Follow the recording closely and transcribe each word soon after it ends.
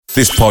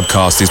This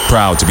podcast is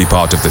proud to be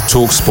part of the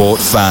TalkSport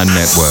Fan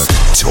Network.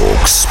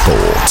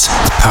 TalkSport.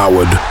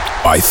 Powered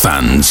by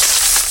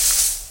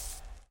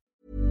fans.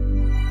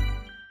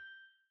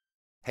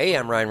 Hey,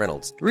 I'm Ryan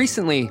Reynolds.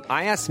 Recently,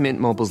 I asked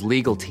Mint Mobile's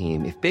legal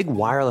team if big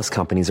wireless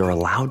companies are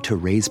allowed to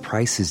raise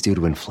prices due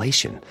to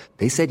inflation.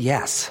 They said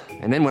yes.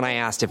 And then when I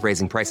asked if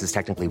raising prices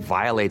technically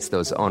violates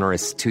those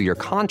onerous two-year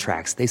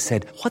contracts, they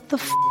said, "What the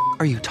f***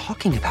 are you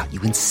talking about,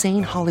 you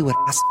insane Hollywood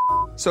ass?"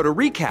 So to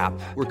recap,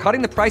 we're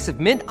cutting the price of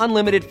Mint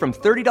Unlimited from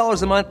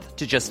 $30 a month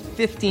to just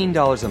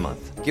 $15 a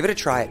month. Give it a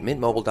try at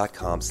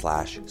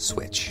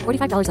mintmobile.com/switch.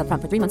 $45 up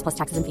front for 3 months plus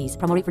taxes and fees.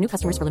 Promo rate for new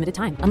customers for limited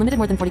time. Unlimited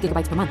more than 40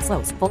 gigabytes per month.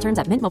 Slows full terms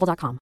at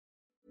mintmobile.com.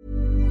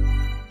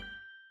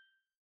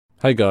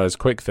 Hey guys,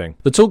 quick thing.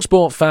 The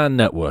TalkSport Fan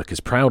Network is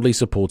proudly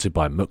supported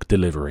by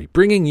McDelivery,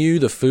 bringing you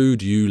the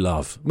food you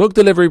love.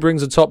 McDelivery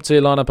brings a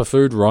top-tier lineup of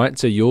food right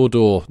to your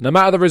door. No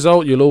matter the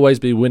result, you'll always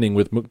be winning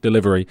with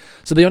McDelivery.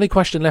 So the only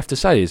question left to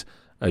say is,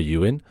 are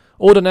you in?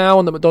 Order now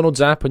on the McDonald's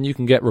app and you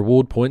can get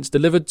reward points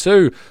delivered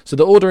too. So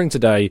the ordering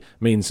today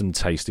means some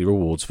tasty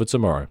rewards for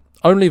tomorrow.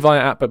 Only via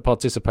app at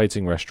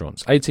participating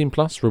restaurants. 18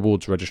 plus,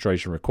 rewards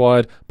registration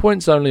required.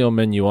 Points only on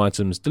menu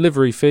items.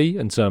 Delivery fee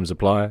and terms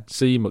apply.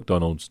 See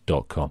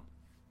mcdonalds.com.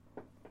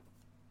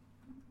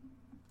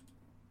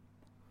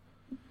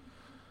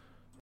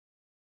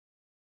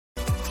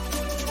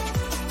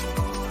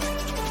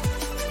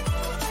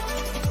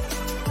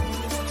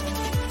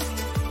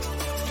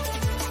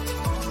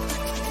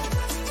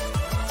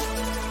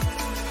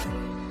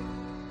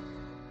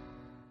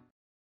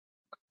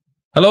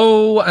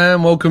 Hello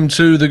and welcome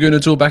to the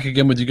Gooner Talk, back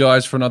again with you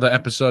guys for another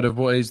episode of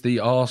what is the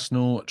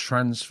Arsenal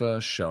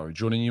Transfer Show.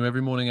 Joining you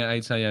every morning at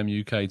 8 a.m.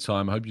 UK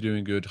time. I hope you're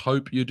doing good.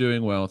 Hope you're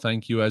doing well.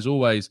 Thank you as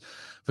always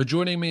for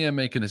joining me and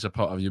making this a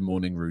part of your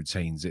morning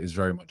routines. It is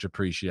very much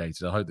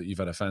appreciated. I hope that you've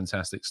had a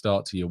fantastic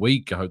start to your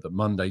week. I hope that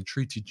Monday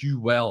treated you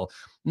well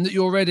and that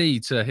you're ready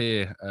to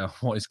hear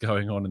what is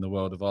going on in the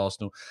world of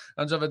Arsenal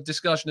and to have a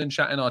discussion and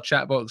chat in our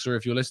chat box, or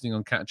if you're listening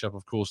on catch up,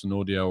 of course, on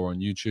audio or on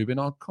YouTube, in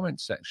our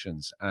comment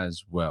sections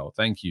as well.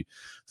 Thank you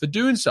for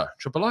doing so.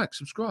 Drop a like,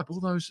 subscribe, all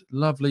those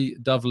lovely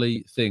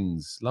dovely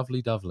things.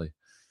 Lovely dovely.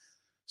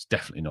 It's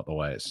definitely not the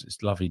way it's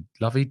lovely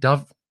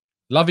dove.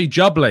 Lovey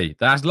jubbly.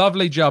 That's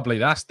lovely jubbly.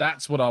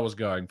 That's what I was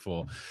going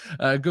for.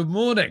 Good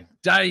morning,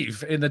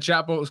 Dave, in the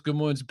chat box. Good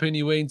morning to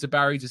Penny Ween, to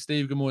Barry, to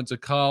Steve. Good morning to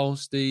Carl,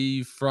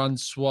 Steve,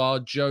 Francois,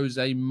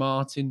 Jose,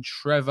 Martin,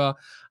 Trevor.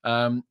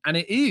 And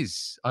it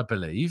is, I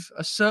believe,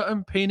 a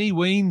certain Penny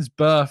Ween's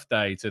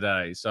birthday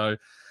today. So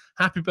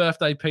happy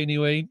birthday, Penny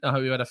Ween. I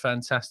hope you had a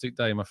fantastic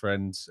day, my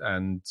friends.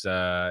 And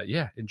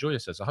enjoy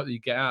yourselves. I hope that you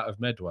get out of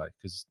Medway,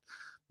 because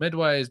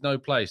Medway is no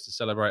place to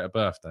celebrate a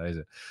birthday, is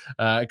it?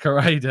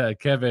 Caicedo,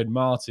 Kevin,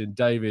 Martin,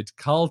 David,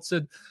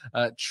 Carlton,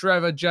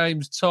 Trevor,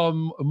 James,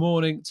 Tom,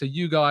 morning to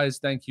you guys.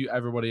 Thank you,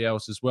 everybody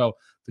else, as well,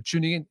 for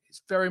tuning in.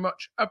 It's very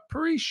much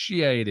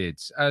appreciated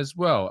as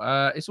well.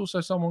 It's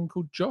also someone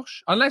called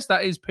Josh, unless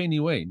that is Penny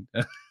Ween.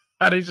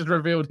 And he just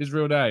revealed his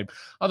real name.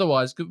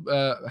 Otherwise, good,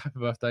 happy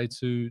birthday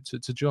to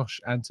Josh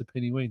and to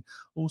Penny Ween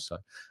also.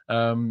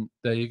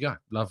 There you go.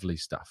 Lovely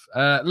stuff.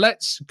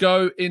 Let's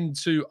go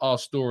into our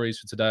stories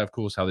for today. Of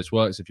course, how this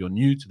works. If you're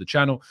new to the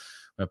channel,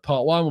 we have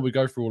part one where we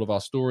go through all of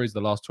our stories,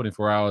 the last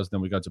 24 hours. Then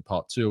we go to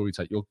part two where we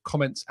take your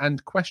comments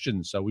and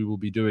questions. So we will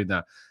be doing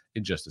that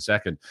in just a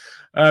second.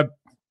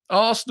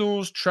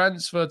 Arsenal's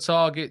transfer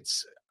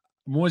targets.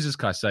 Moises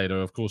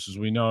Caicedo, of course, as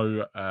we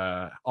know,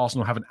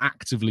 Arsenal haven't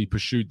actively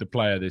pursued the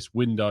player this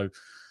window.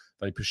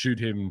 They pursued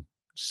him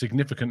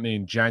significantly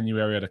in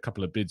January, had a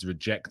couple of bids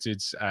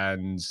rejected.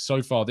 And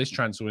so far, this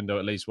transfer window,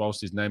 at least, whilst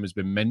his name has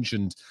been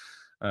mentioned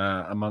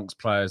amongst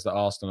players that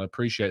Arsenal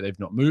appreciate, they've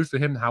not moved for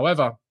him.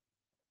 However,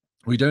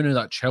 we do know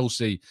that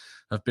Chelsea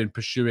have been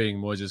pursuing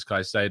Moises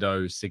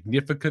Caicedo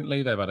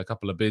significantly. They've had a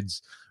couple of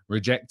bids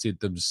rejected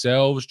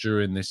themselves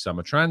during this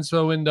summer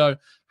transfer window.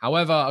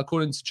 However,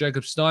 according to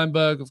Jacob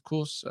Steinberg, of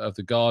course, of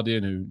The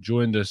Guardian, who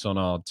joined us on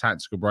our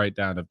tactical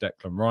breakdown of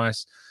Declan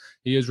Rice,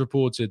 he has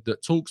reported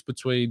that talks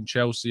between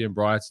Chelsea and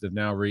Brighton have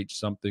now reached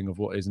something of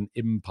what is an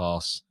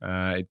impasse.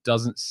 It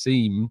doesn't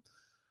seem,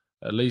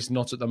 at least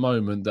not at the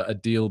moment, that a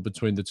deal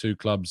between the two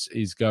clubs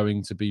is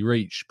going to be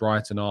reached.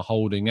 Brighton are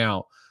holding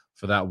out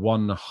for that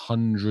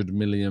 £100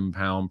 million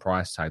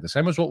price tag. The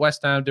same as what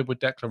West Ham did with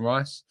Declan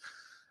Rice.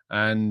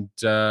 And,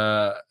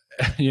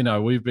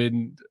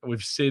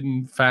 we've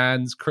seen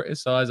fans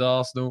criticise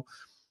Arsenal.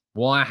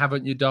 Why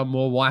haven't you done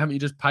more? Why haven't you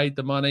just paid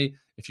the money?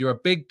 If you're a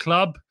big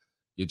club,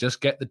 you just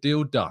get the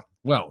deal done.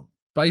 Well,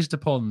 based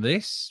upon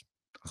this,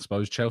 I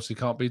suppose Chelsea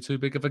can't be too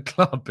big of a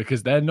club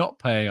because they're not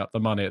paying up the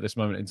money at this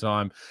moment in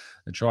time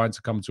and trying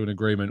to come to an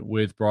agreement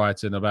with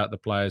Brighton about the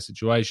player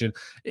situation.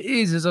 It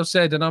is, as I've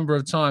said a number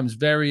of times,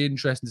 very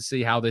interesting to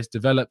see how this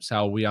develops,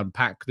 how we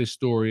unpack this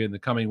story in the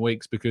coming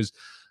weeks, because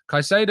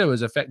Caicedo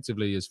is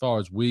effectively, as far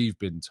as we've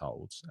been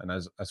told, and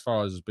as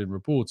far as has been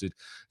reported,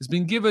 has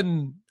been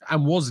given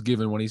and was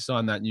given when he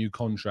signed that new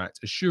contract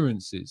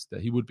assurances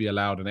that he would be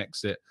allowed an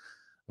exit.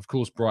 Of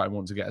course, Brighton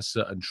want to get a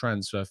certain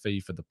transfer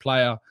fee for the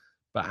player,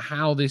 But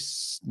how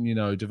this,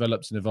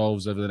 develops and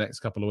evolves over the next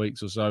couple of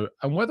weeks or so,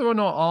 and whether or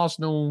not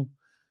Arsenal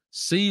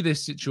see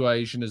this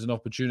situation as an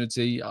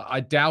opportunity, I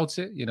doubt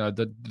it.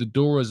 The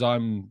door, as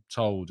I'm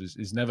told,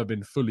 is never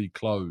been fully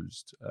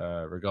closed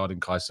regarding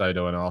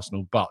Caicedo and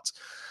Arsenal. But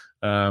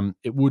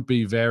it would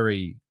be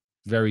very,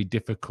 very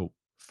difficult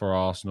for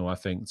Arsenal, I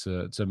think,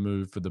 to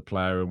move for the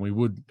player, and we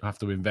would have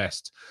to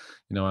invest,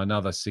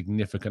 another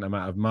significant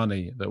amount of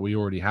money that we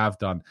already have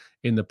done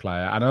in the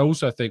player. And I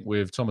also think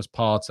with Thomas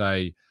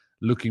Partey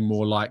looking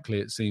more likely,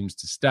 it seems,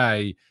 to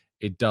stay,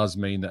 it does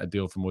mean that a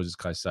deal for Moises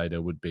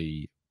Caicedo would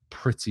be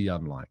pretty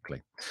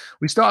unlikely.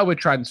 We started with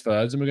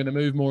transfers, and we're going to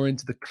move more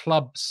into the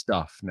club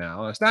stuff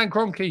now. Stan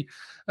Kroenke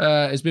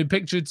has been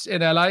pictured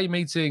in LA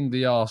meeting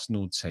the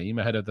Arsenal team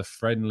ahead of the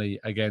friendly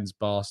against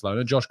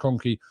Barcelona. Josh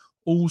Kroenke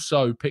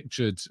also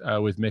pictured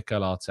with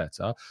Mikel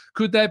Arteta.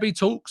 Could there be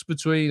talks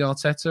between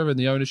Arteta and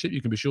the ownership?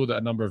 You can be sure that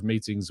a number of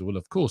meetings will,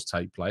 of course,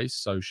 take place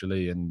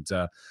socially and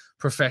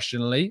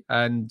professionally.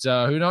 And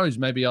who knows,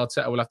 maybe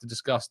Arteta will have to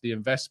discuss the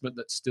investment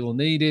that's still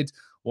needed,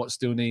 what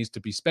still needs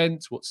to be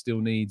spent, what still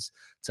needs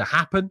to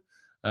happen.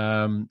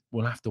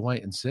 We'll have to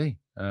wait and see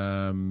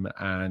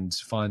and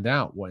find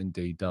out what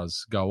indeed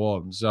does go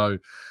on. So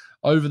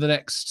over the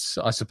next,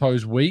 I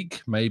suppose,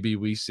 week, maybe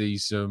we see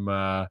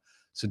some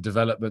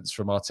developments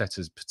from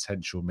Arteta's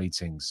potential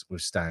meetings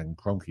with Stan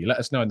Kroenke. Let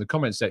us know in the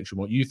comment section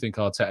what you think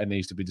Arteta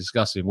needs to be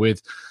discussing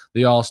with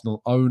the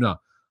Arsenal owner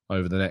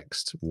over the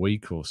next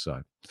week or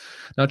so.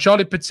 Now,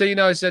 Charlie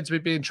Patino is said to be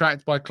being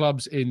tracked by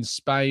clubs in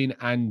Spain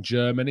and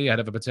Germany ahead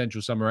of a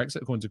potential summer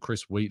exit, according to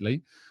Chris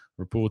Wheatley.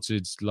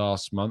 Reported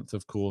last month,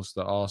 of course,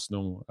 that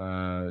Arsenal,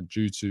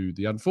 due to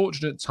the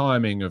unfortunate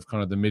timing of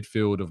kind of the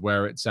midfield of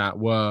where it's at,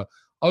 were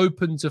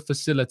open to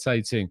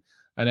facilitating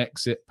an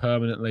exit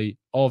permanently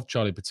of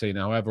Charlie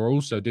Patino. However,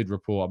 also did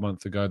report a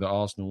month ago that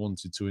Arsenal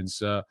wanted to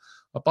insert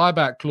a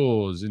buyback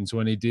clause into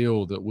any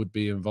deal that would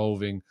be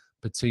involving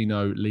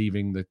Patino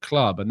leaving the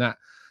club. And that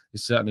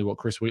is certainly what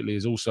Chris Wheatley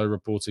is also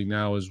reporting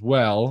now as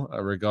well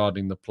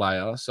regarding the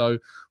player. So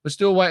we're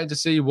still waiting to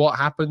see what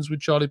happens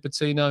with Charlie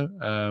Patino.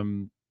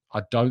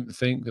 I don't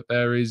think that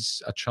there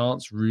is a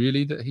chance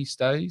really that he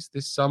stays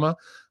this summer.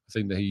 I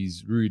think that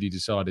he's really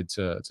decided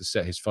to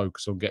set his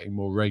focus on getting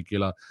more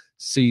regular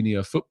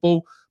senior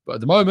football. But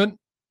at the moment,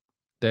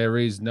 there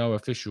is no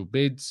official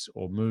bids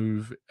or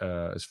move,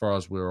 as far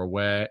as we're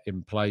aware,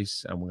 in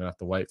place. And we're going to have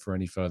to wait for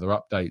any further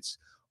updates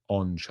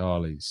on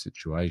Charlie's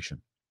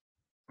situation.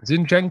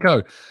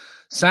 Zinchenko,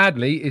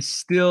 sadly, is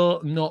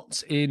still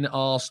not in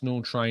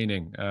Arsenal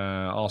training.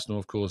 Arsenal,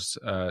 of course,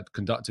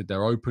 conducted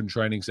their open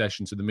training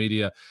session to the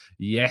media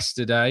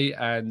yesterday,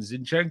 and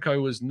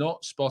Zinchenko was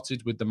not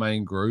spotted with the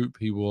main group.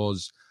 He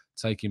was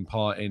taking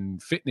part in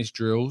fitness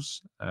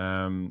drills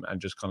and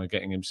just kind of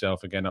getting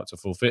himself again up to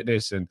full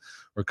fitness and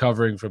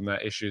recovering from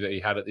that issue that he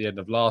had at the end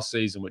of last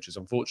season, which has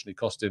unfortunately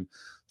cost him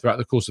throughout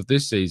the course of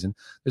this season.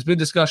 There's been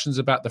discussions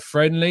about the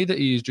friendly that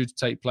he is due to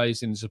take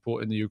place in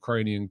supporting the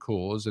Ukrainian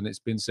cause, and it's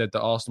been said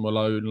that Arsenal will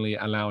only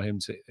allow him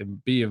to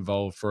be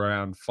involved for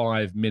around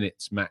 5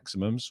 minutes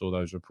maximum. Saw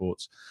those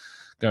reports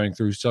going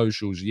through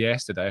socials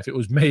yesterday. If it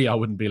was me, I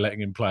wouldn't be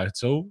letting him play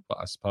at all, but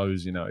I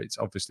suppose, it's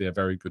obviously a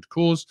very good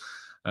cause.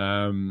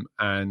 It's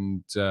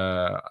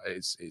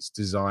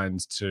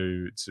designed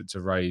to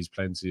raise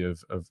plenty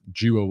of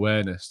due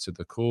awareness to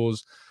the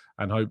cause,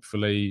 and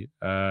hopefully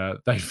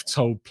they've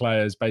told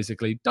players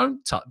basically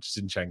don't touch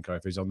Zinchenko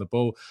if he's on the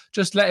ball,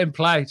 just let him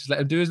play, just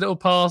let him do his little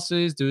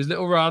passes, do his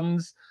little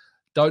runs,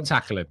 don't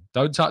tackle him,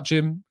 don't touch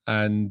him,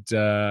 and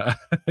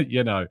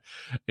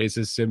it's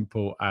as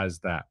simple as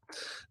that.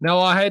 Now,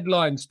 our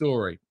headline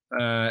story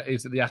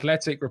is that The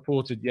Athletic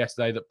reported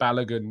yesterday that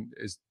Balogun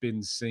has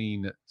been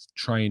seen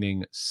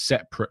training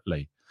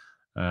separately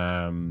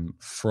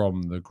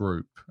from the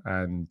group.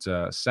 And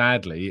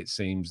sadly, it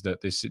seems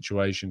that this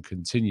situation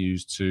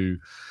continues to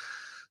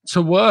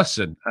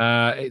worsen.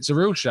 It's a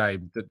real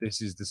shame that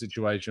this is the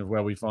situation of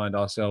where we find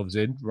ourselves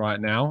in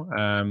right now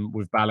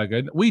with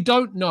Balogun. We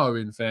don't know,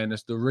 in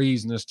fairness, the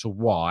reason as to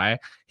why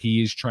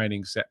he is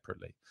training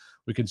separately.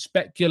 We can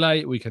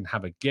speculate, we can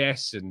have a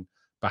guess, and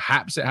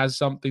perhaps it has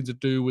something to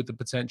do with the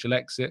potential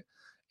exit.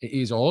 It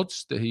is odd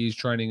that he is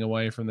training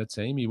away from the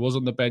team. He was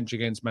on the bench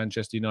against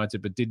Manchester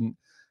United, but didn't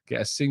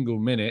get a single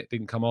minute,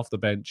 didn't come off the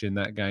bench in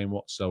that game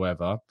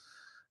whatsoever.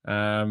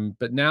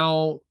 But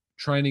now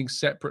training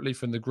separately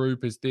from the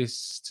group, is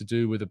this to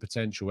do with a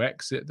potential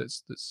exit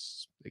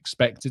that's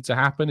expected to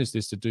happen? Is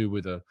this to do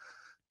with a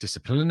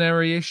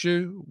disciplinary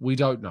issue? We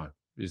don't know,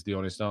 is the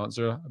honest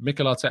answer.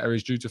 Mikel Arteta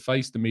is due to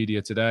face the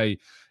media today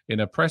in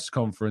a press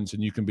conference,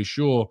 and you can be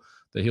sure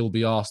that he'll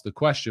be asked the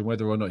question.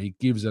 Whether or not he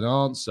gives an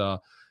answer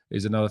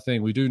is another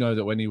thing. We do know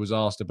that when he was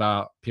asked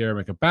about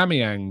Pierre-Emerick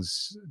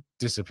Aubameyang's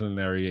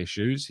disciplinary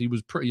issues, he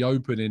was pretty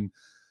open in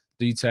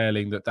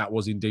detailing that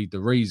was indeed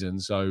the reason.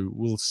 So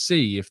we'll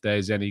see if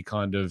there's any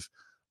kind of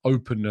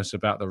openness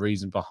about the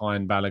reason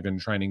behind Balogun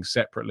training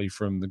separately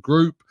from the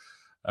group.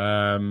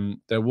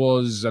 There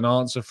was an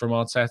answer from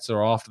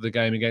Arteta after the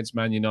game against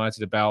Man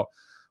United about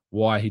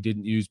why he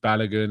didn't use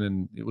Balogun,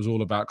 and it was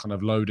all about kind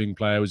of loading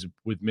players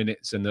with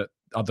minutes and that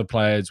other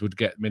players would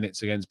get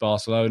minutes against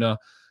Barcelona.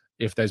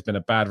 If there's been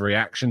a bad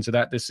reaction to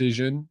that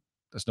decision,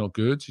 that's not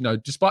good.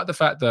 Despite the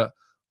fact that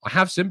I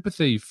have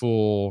sympathy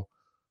for,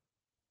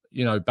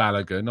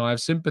 Balogun, I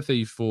have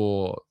sympathy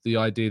for the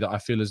idea that I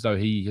feel as though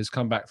he has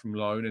come back from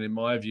loan and in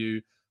my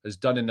view has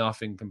done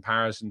enough in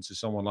comparison to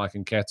someone like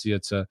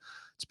Nketiah to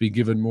be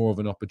given more of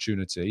an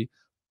opportunity.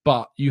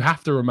 But you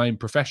have to remain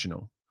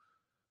professional.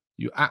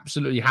 You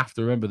absolutely have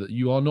to remember that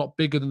you are not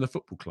bigger than the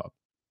football club.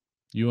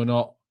 You are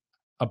not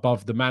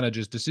above the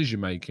manager's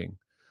decision-making.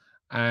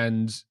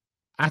 And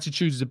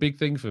attitude is a big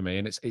thing for me,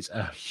 and it's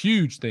a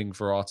huge thing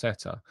for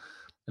Arteta.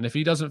 And if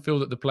he doesn't feel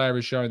that the player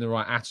is showing the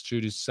right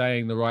attitude, is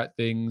saying the right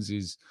things,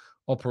 is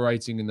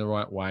operating in the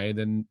right way,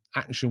 then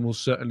action will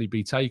certainly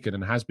be taken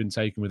and has been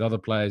taken with other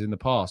players in the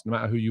past. No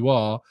matter who you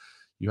are,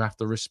 you have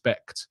to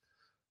respect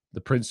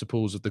the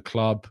principles of the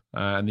club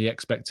and the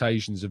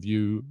expectations of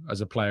you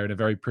as a player in a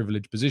very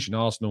privileged position.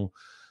 Arsenal,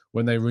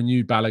 when they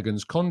renewed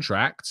Balogun's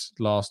contract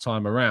last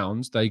time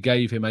around, they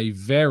gave him a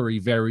very,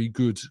 very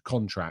good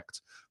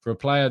contract. For a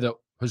player that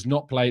has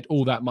not played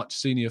all that much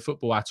senior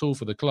football at all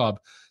for the club,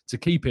 to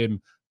keep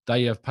him,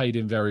 they have paid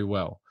him very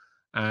well.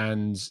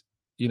 And,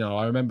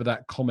 I remember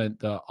that comment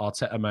that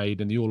Arteta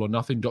made in the All or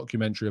Nothing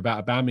documentary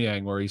about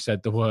Aubameyang, where he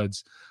said the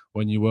words,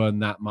 "When you earn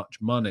that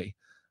much money,"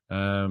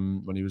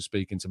 when he was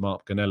speaking to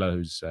Mark Ganello,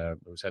 who's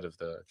head of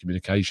the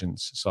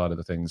communications side of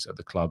the things at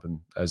the club and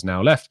has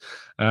now left.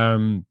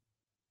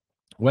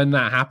 When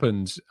that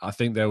happened, I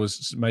think there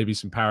was maybe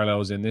some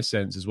parallels in this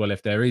sense as well.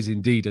 If there is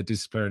indeed a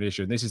disciplinary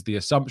issue, and this is the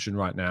assumption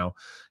right now,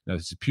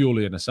 this is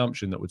purely an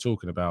assumption that we're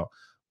talking about,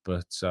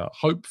 but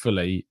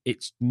hopefully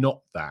it's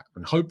not that.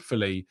 And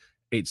hopefully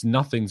it's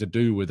nothing to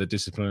do with a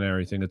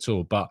disciplinary thing at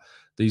all. But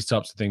these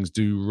types of things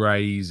do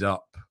raise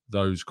up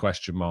those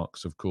question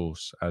marks, of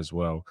course, as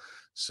well.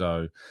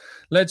 So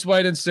let's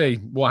wait and see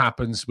what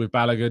happens with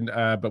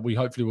Balogun. But we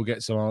hopefully will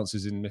get some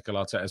answers in Mikel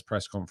Arteta's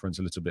press conference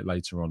a little bit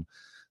later on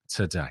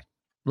today.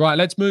 Right,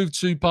 let's move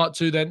to part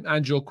two then,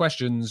 and your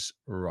questions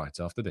right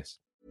after this.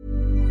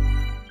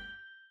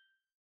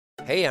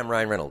 Hey, I'm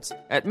Ryan Reynolds.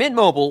 At Mint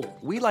Mobile,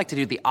 we like to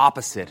do the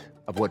opposite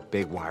of what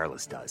Big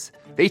Wireless does.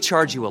 They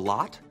charge you a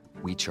lot,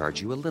 we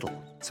charge you a little.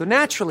 So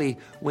naturally,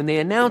 when they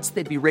announced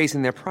they'd be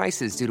raising their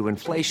prices due to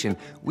inflation,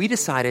 we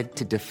decided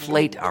to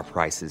deflate our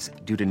prices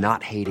due to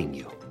not hating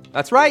you.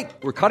 That's right.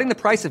 We're cutting the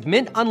price of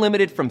Mint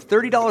Unlimited from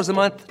 $30 a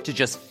month to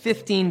just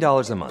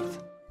 $15 a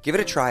month. Give it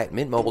a try at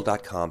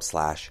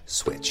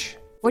mintmobile.com/switch.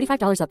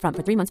 $45 up front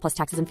for 3 months plus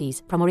taxes and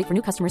fees. Promo rate for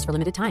new customers for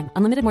limited time.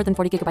 Unlimited more than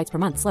 40 gigabytes per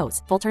month.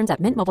 Slows full terms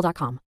at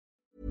mintmobile.com.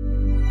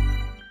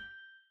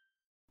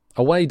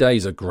 Away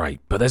days are great,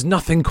 but there's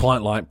nothing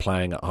quite like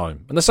playing at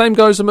home. And the same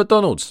goes to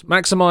McDonald's.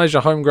 Maximise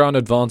your home ground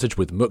advantage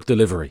with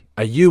McDelivery.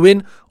 Are you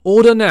in?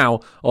 Order now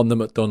on the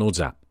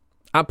McDonald's app.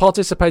 At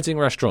participating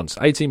restaurants,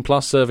 18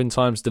 plus serving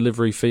times,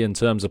 delivery fee and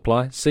terms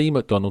apply. See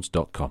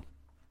mcdonalds.com.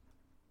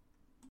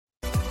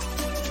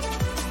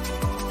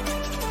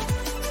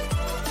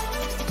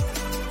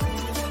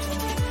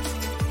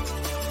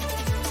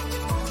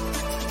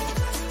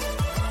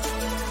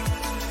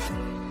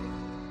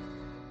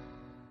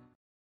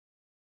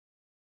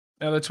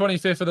 Now, the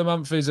 25th of the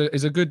month is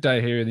a good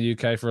day here in the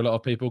UK for a lot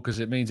of people because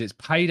it means it's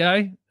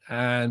payday.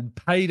 And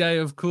payday,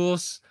 of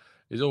course,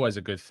 is always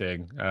a good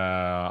thing.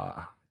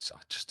 I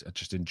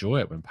just enjoy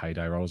it when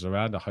payday rolls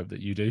around. I hope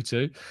that you do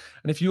too.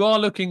 And if you are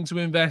looking to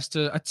invest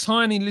a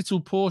tiny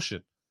little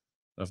portion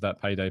of that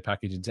payday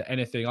package into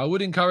anything, I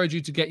would encourage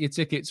you to get your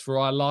tickets for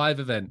our live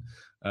event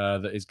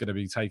that is going to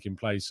be taking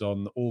place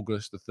on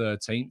August the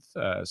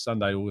 13th,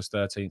 Sunday, August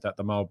 13th at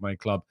the Mildmay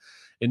Club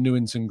in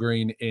Newington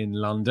Green in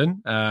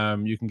London.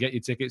 You can get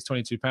your tickets,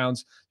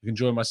 £22. You can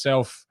join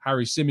myself,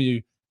 Harry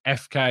Symeou,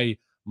 FK,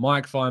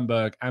 Mike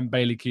Feinberg and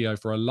Bailey Keogh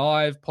for a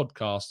live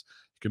podcast.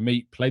 You can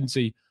meet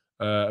plenty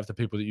of the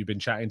people that you've been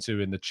chatting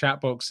to in the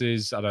chat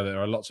boxes. I know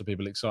there are lots of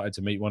people excited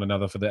to meet one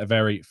another for their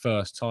very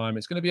first time.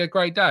 It's going to be a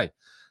great day.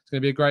 It's going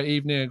to be a great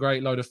evening, a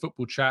great load of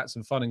football chats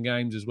and fun and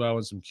games as well,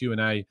 and some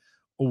Q&A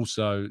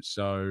also.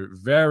 So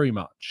very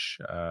much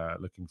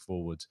looking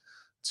forward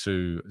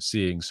to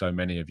seeing so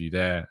many of you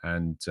there.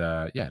 And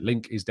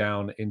link is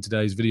down in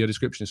today's video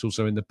description. It's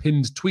also in the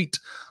pinned tweet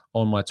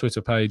on my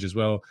Twitter page as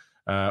well,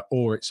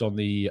 or it's on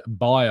the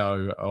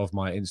bio of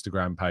my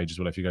Instagram page as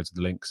well. If you go to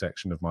the link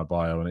section of my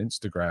bio on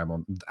Instagram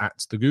on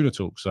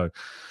 @thegoonertalk. So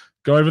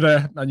go over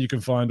there and you can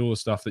find all the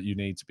stuff that you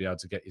need to be able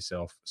to get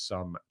yourself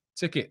some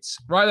tickets.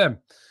 Right then,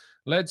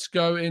 let's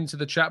go into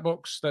the chat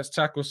box. Let's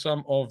tackle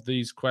some of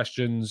these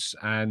questions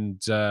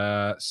and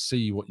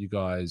see what you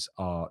guys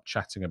are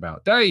chatting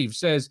about. Dave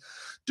says,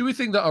 do we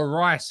think that a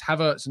Rice,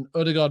 Havertz and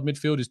Odegaard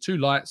midfield is too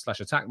light /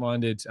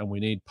 attack-minded and we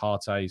need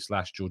Partey /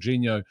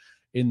 Jorginho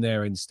in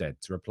there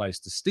instead to replace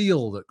the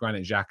steel that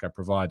Granit Xhaka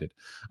provided?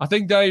 I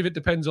think, Dave, it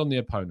depends on the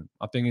opponent.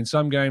 I think in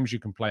some games you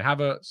can play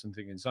Havertz and I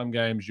think in some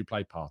games you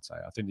play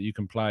Partey. I think that you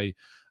can play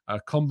a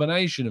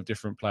combination of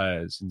different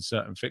players in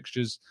certain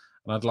fixtures.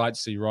 And I'd like to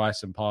see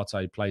Rice and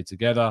Partey play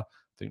together.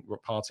 I think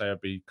Partey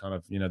would be kind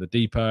of, the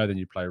deeper. Then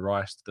you play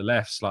Rice to the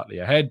left, slightly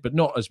ahead, but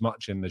not as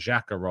much in the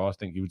Xhaka role. I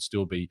think he would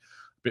still be a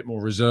bit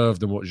more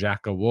reserved than what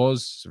Xhaka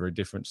was. It's a very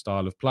different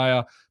style of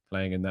player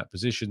playing in that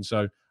position.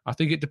 So I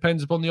think it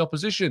depends upon the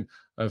opposition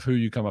of who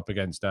you come up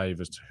against, Dave,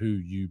 as to who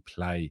you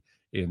play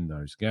in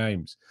those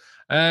games.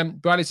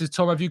 Bradley says,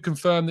 Tom, have you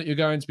confirmed that you're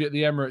going to be at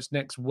the Emirates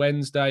next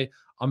Wednesday?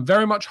 I'm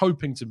very much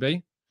hoping to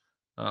be.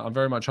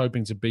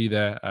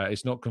 There.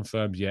 It's not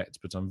confirmed yet,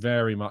 but I'm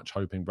very much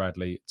hoping,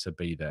 Bradley, to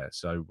be there.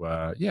 So,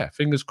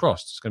 fingers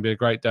crossed. It's going to be a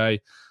great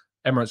day.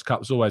 Emirates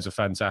Cup is always a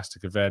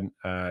fantastic event.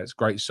 It's a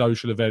great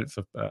social event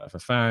for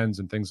fans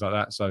and things like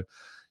that. So,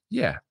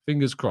 yeah,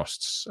 fingers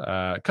crossed.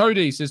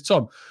 Cody says,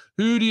 Tom,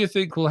 who do you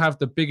think will have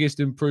the biggest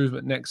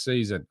improvement next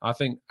season? I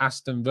think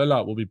Aston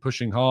Villa will be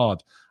pushing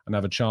hard and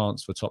have a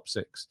chance for top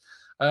 6.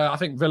 I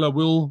think Villa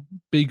will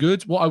be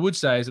good. What I would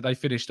say is that they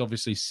finished,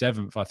 obviously,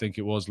 7th, I think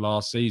it was,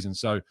 last season.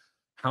 So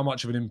how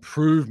much of an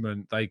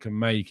improvement they can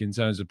make in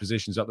terms of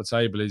positions up the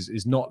table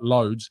is not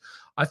loads.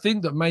 I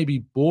think that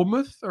maybe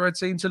Bournemouth are a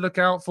team to look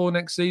out for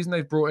next season.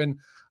 They've brought in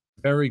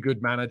a very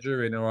good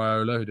manager in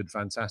Iraola, who did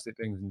fantastic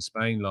things in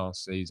Spain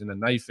last season.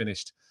 And they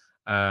finished,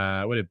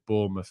 where did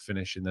Bournemouth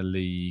finish in the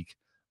league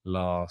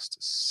last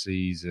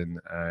season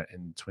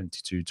in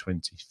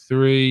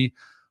 22-23?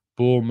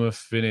 Bournemouth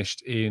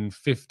finished in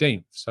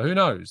 15th. So who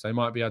knows? They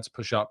might be able to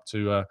push up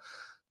to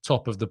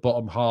top of the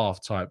bottom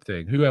half type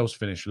thing. Who else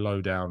finished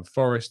low down?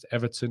 Forest,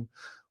 Everton,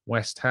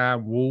 West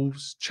Ham,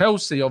 Wolves,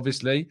 Chelsea,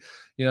 obviously.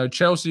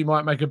 Chelsea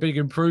might make a big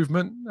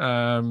improvement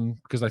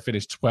because they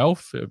finished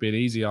 12th. It would be an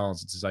easy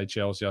answer to say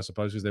Chelsea, I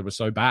suppose, because they were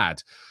so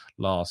bad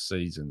last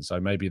season. So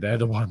maybe they're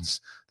the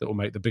ones that will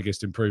make the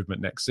biggest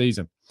improvement next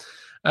season.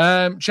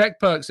 Check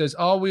Perk says,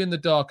 are we in the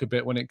dark a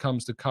bit when it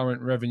comes to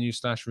current revenue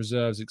 /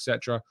 reserves,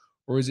 etc.,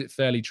 or is it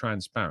fairly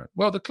transparent?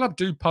 Well, the club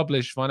do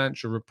publish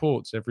financial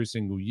reports every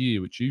single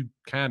year, which you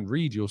can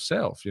read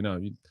yourself. You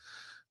don't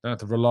have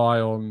to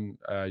rely on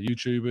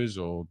YouTubers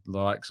or the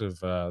likes of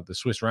the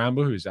Swiss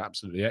Ramble, who's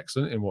absolutely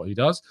excellent in what he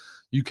does.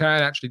 You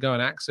can actually go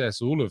and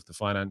access all of the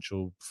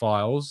financial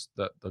files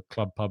that the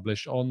club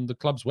publish on the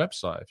club's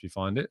website if you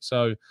find it.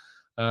 So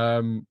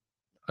I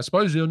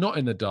suppose you're not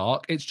in the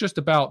dark. It's just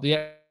about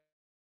we're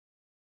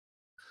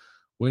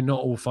not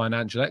all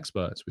financial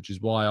experts, which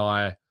is why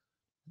I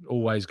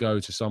always go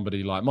to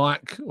somebody like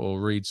Mike or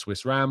read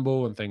Swiss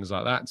Ramble and things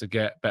like that to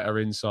get better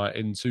insight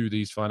into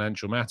these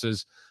financial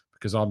matters,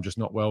 because I'm just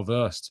not well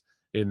versed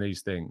in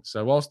these things.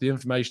 So whilst the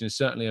information is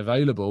certainly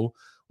available,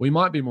 we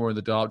might be more in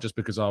the dark just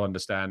because our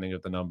understanding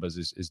of the numbers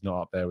is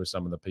not up there with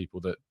some of the people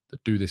that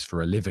do this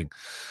for a living.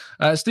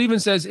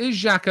 Stephen says,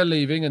 is Xhaka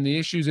leaving and the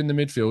issues in the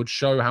midfield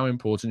show how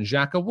important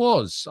Xhaka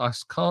was? I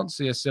can't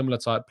see a similar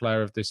type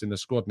player of this in the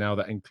squad now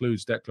that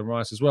includes Declan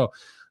Rice as well.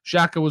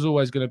 Xhaka was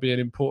always going to be an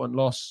important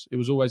loss. It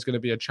was always going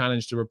to be a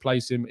challenge to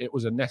replace him. It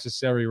was a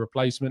necessary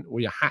replacement.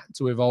 We had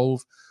to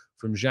evolve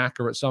from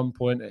Xhaka at some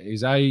point at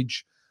his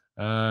age.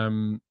 I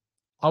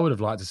would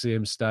have liked to see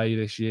him stay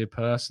this year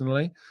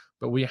personally,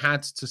 but we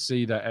had to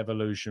see that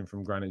evolution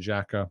from Granit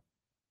Xhaka,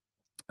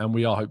 and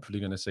we are hopefully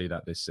going to see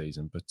that this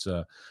season. But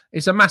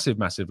it's a massive,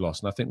 massive loss,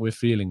 and I think we're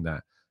feeling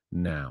that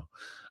now.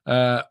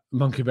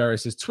 Monkey Berry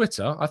says,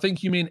 Twitter? I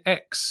think you mean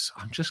X.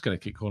 I'm just going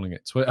to keep calling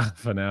it Twitter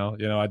for now.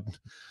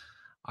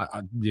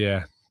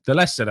 Yeah. The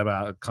less said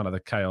about kind of the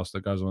chaos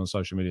that goes on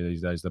social media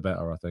these days, the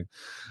better, I think.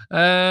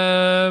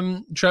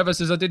 Trevor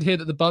says, I did hear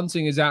that the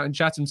bunting is out in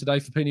Chatham today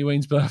for Penny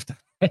Ween's birthday.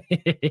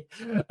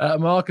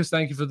 Marcus,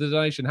 thank you for the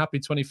donation. Happy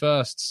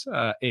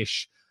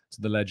 21st-ish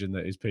to the legend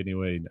that is Penny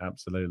Ween.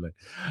 Absolutely.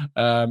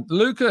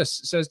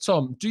 Lucas says,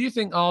 Tom, do you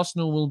think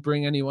Arsenal will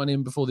bring anyone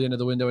in before the end of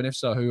the window? And if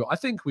so, who? I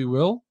think we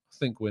will. I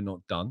think we're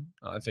not done.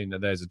 I think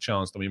that there's a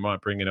chance that we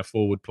might bring in a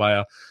forward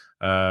player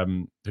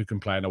who can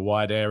play in a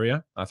wide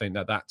area. I think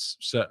that that's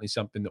certainly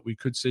something that we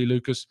could see,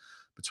 Lucas,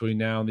 between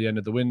now and the end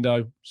of the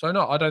window. So,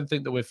 no, I don't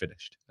think that we're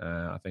finished.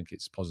 I think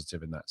it's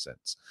positive in that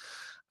sense.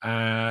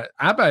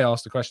 Abe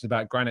asked a question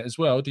about Granit as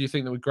well. Do you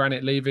think that with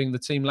Granit leaving, the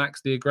team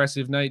lacks the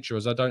aggressive nature,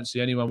 as I don't see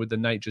anyone with the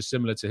nature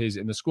similar to his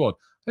in the squad?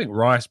 I think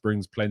Rice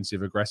brings plenty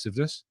of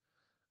aggressiveness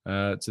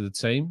to the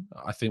team.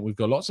 I think we've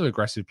got lots of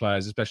aggressive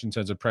players, especially in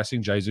terms of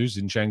pressing. Jesus,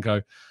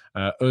 Zinchenko,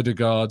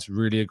 Odegaard,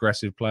 really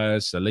aggressive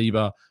players.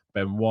 Saliba,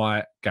 Ben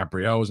White,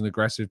 Gabriel's an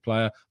aggressive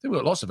player. I think we've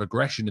got lots of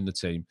aggression in the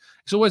team.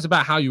 It's always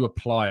about how you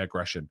apply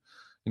aggression.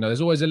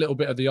 There's always a little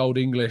bit of the old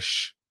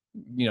English,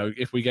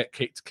 if we get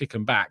kicked, kick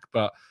them back.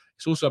 But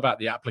it's also about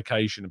the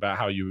application, about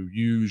how you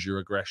use your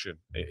aggression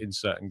in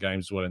certain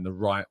games as well in the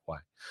right way.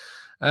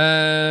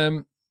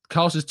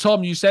 Carl says,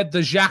 Tom, you said the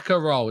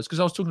Xhaka role. It's because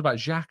I was talking about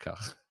Xhaka.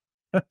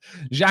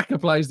 Xhaka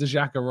plays the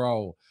Xhaka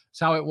role. It's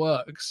how it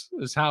works.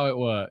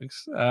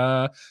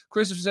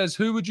 Christopher says,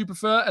 who would you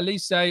prefer,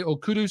 Elise or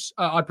Kudus?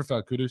 I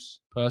prefer Kudus,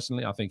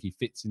 personally. I think he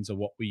fits into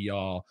what we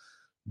are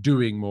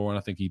doing more, and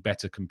I think he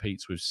better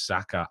competes with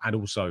Saka and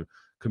also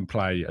can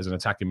play as an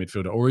attacking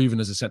midfielder or even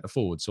as a centre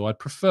forward. So I'd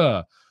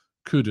prefer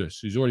Kudus,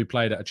 who's already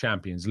played at a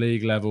Champions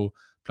League level,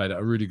 played at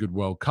a really good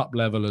World Cup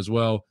level as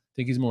well. I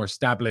think he's more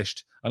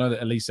established. I know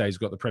that Elise's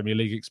got the Premier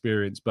League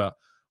experience, but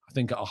I I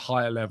think at a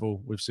higher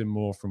level, we've seen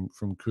more from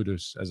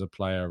Kudus as a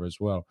player as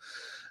well.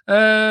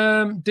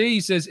 D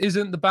says,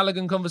 isn't the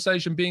Balogun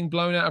conversation being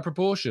blown out of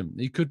proportion?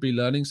 He could be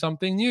learning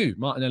something new.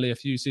 Martinelli a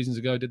few seasons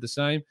ago did the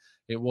same.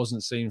 It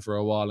wasn't seen for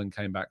a while and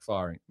came back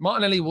firing.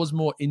 Martinelli was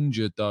more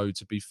injured, though,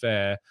 to be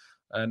fair.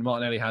 And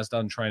Martinelli has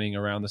done training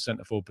around the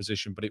centre-forward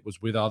position, but it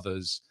was with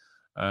others.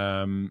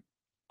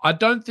 I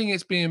don't think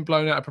it's being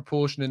blown out of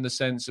proportion in the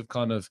sense of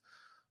kind of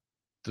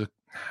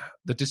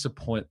the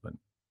disappointment.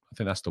 I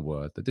think that's the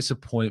word. The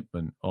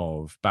disappointment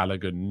of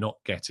Balogun not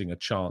getting a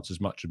chance as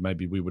much as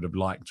maybe we would have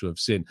liked to have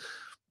seen.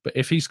 But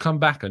if he's come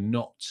back and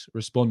not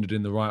responded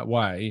in the right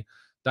way,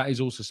 that is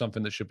also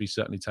something that should be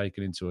certainly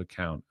taken into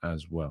account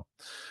as well.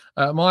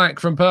 Mike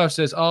from Perth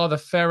says, are the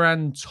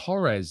Ferran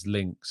Torres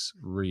links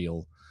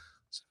real?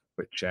 So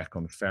quick check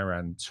on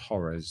Ferran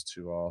Torres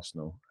to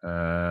Arsenal.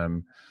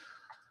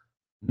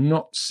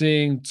 Not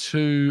seeing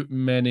too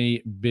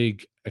many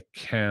big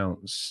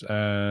accounts.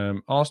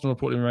 Arsenal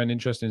reportedly remain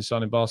interested in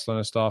signing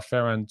Barcelona star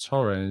Ferran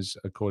Torres,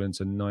 according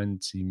to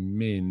 90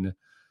 Min.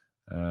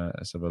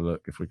 Let's have a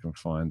look if we can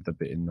find the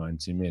bit in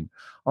 90 Min.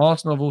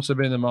 Arsenal have also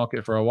been in the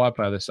market for a wide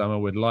player this summer,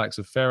 with likes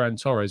of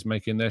Ferran Torres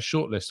making their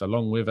shortlist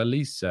along with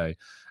Elise.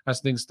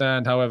 As things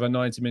stand, however,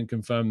 90 Min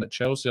confirmed that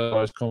Chelsea are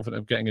most confident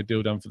of getting a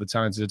deal done for the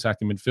talented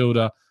attacking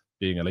midfielder,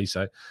 being Elise.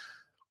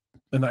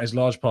 And that is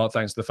large part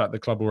thanks to the fact the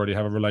club already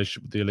have a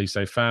relationship with the Elise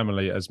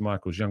family, as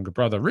Michael's younger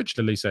brother, Richard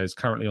Elise, is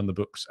currently on the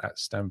books at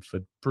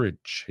Stamford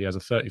Bridge. He has a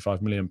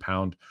 £35 million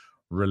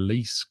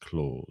release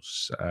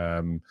clause.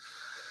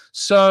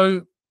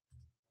 So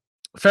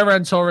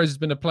Ferran Torres has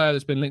been a player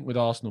that's been linked with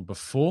Arsenal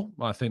before.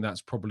 I think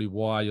that's probably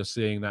why you're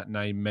seeing that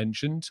name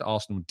mentioned.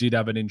 Arsenal did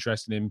have an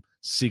interest in him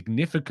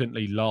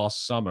significantly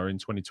last summer in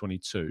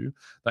 2022.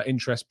 That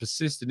interest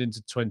persisted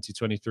into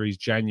 2023's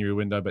January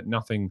window, but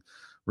nothing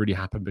really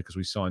happened because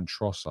we signed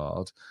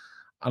Trossard.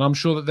 And I'm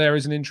sure that there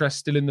is an interest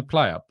still in the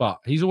player, but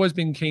he's always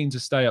been keen to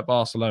stay at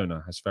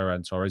Barcelona, as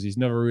Ferran Torres. He's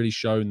never really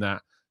shown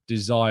that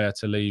desire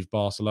to leave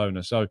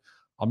Barcelona. So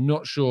I'm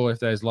not sure if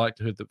there's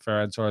likelihood that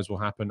Ferran Torres will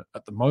happen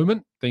at the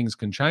moment. Things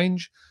can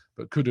change,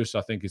 but Kudus,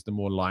 I think, is the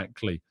more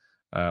likely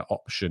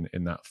option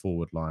in that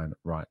forward line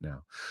right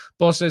now.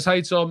 Boss says,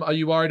 hey, Tom, are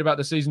you worried about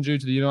the season due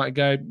to the United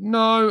game?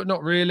 No,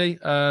 not really.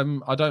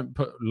 I don't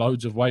put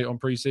loads of weight on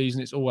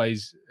pre-season. It's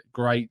always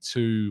great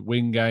to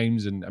win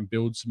games and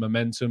build some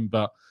momentum,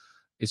 but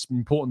it's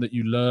important that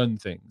you learn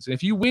things.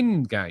 If you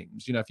win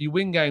games, if you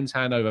win games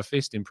hand over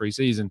fist in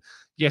pre-season,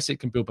 yes, it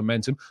can build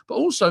momentum, but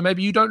also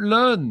maybe you don't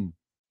learn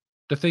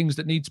the things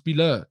that need to be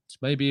learned.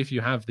 Maybe if you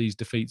have these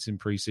defeats in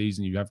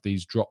pre-season, you have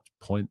these dropped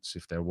points,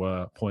 if there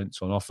were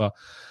points on offer,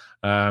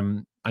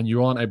 and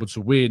you aren't able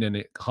to win, and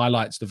it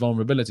highlights the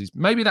vulnerabilities.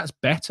 Maybe that's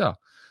better.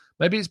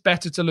 Maybe it's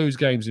better to lose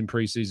games in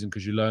pre-season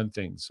because you learn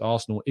things.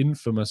 Arsenal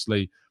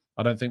infamously,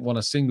 I don't think, won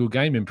a single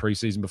game in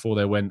pre-season before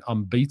they went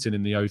unbeaten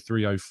in the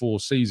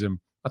 03-04 season.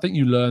 I think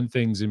you learn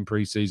things in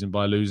pre-season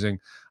by losing,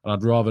 and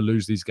I'd rather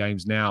lose these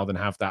games now than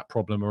have that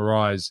problem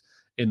arise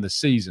in the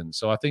season.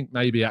 So I think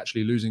maybe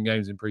actually losing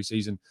games in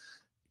pre-season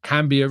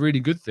can be a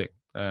really good thing.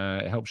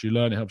 It helps you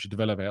learn, it helps you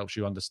develop, it helps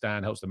you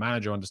understand, helps the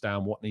manager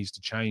understand what needs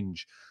to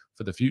change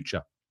for the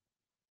future.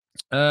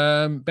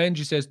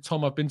 Benji says,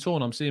 Tom, I've been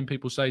torn. I'm seeing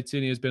people say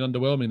Tierney has been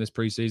underwhelming this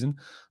pre-season,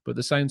 but at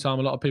the same time,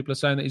 a lot of people are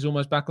saying that he's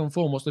almost back on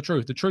form. What's the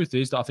truth? The truth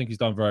is that I think he's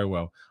done very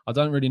well. I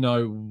don't really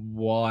know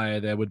why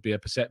there would be a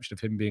perception of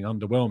him being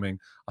underwhelming.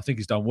 I think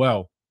he's done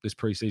well this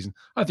pre-season.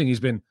 I think he's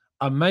been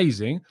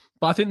amazing,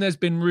 but I think there's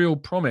been real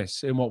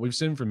promise in what we've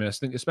seen from him. I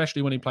think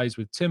especially when he plays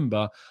with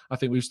Timber, I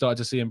think we've started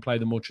to see him play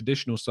the more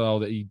traditional style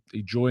that he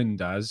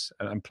joined as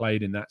and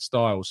played in that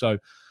style. So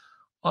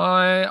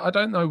I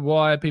don't know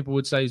why people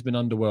would say he's been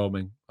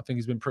underwhelming. I think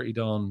he's been pretty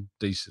darn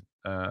decent.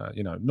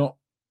 Not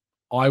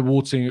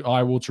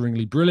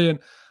eye-wateringly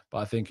brilliant, but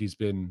I think he's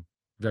been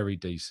very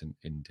decent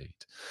indeed.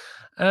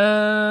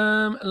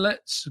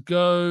 Let's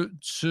go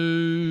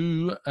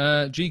to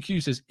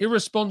GQ says,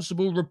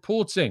 irresponsible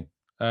reporting.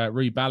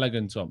 Re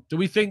Balogun, Tom. Do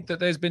we think that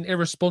there's been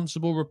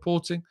irresponsible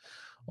reporting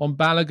on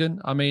Balogun?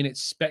 I mean,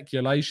 it's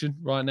speculation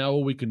right now.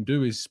 All we can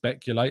do is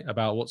speculate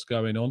about what's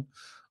going on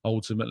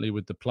ultimately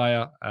with the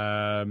player.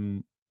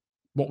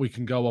 What we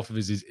can go off of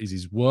is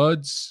his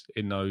words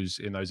in those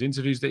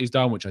interviews that he's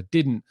done, which I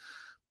didn't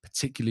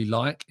particularly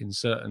like in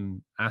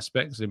certain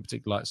aspects, in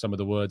particular like some of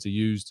the words he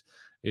used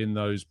in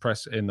those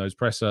pressers, in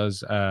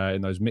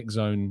those mix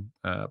zone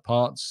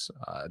parts.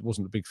 I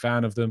wasn't a big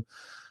fan of them.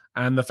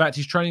 And the fact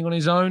he's training on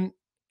his own,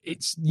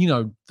 it's,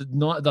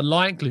 the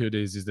likelihood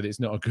is that it's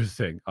not a good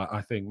thing.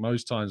 I think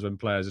most times when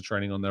players are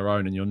training on their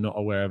own and you're not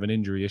aware of an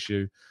injury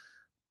issue,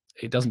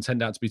 it doesn't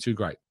tend out to be too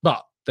great.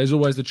 But there's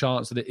always the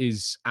chance that it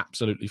is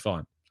absolutely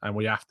fine. And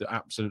we have to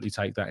absolutely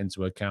take that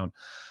into account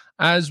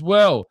as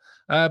well.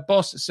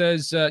 Boss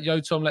says, yo,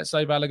 Tom, let's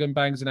say Balogun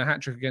bangs in a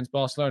hat-trick against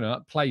Barcelona.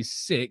 That plays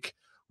sick.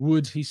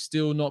 Would he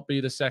still not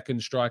be the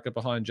second striker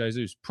behind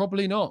Jesus?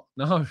 Probably not.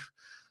 No.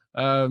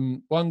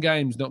 One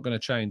game's not going to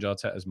change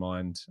Arteta's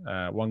mind.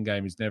 One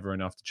game is never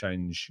enough to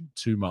change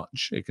too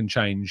much. It can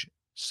change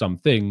some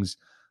things,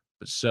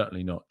 but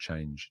certainly not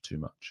change too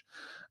much.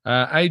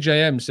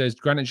 AJM says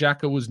Granit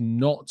Xhaka was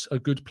not a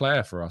good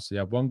player for us. He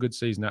had one good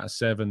season out of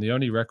 7. The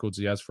only records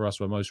he has for us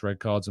were most red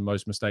cards and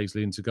most mistakes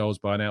leading to goals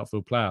by an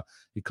outfield player.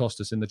 He cost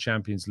us in the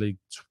Champions League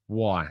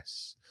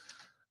twice.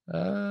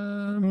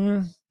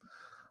 I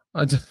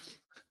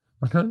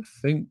don't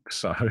think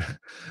so.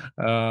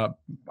 I'm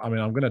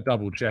going to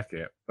double check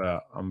it,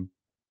 but I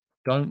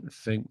don't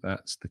think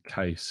that's the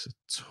case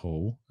at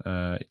all.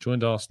 He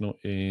joined Arsenal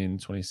in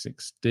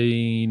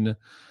 2016.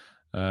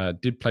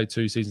 Did play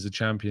 2 seasons of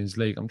Champions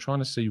League. I'm trying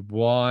to see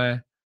why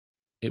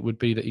it would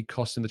be that he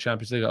cost in the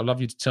Champions League. I'd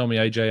love you to tell me,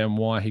 AJM,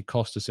 why he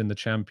cost us in the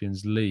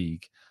Champions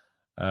League.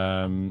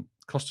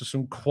 Cost us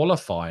some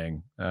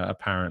qualifying,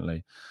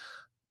 apparently.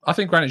 I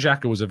think Granit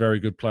Xhaka was a very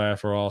good player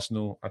for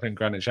Arsenal. I think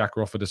Granit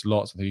Xhaka offered us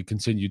lots. I think he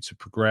continued to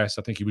progress.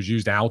 I think he was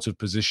used out of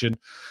position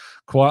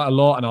quite a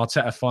lot, and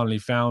Arteta finally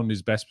found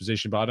his best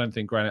position. But I don't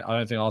think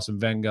Arsene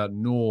Wenger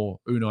nor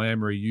Unai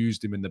Emery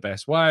used him in the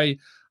best way.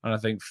 And I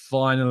think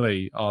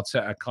finally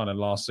Arteta kind of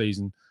last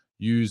season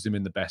used him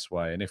in the best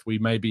way. And if we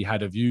maybe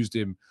had have used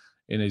him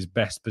in his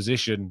best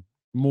position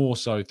more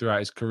so throughout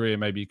his career,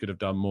 maybe he could have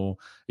done more.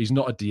 He's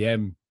not a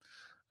DM.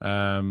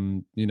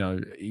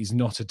 He's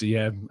not a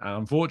DM.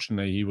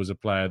 Unfortunately, he was a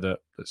player that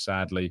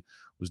sadly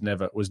was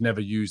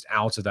never used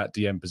out of that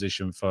DM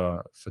position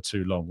for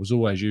too long. Was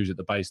always used at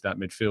the base of that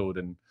midfield,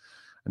 and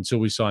until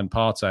we signed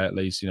Partey, at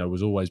least,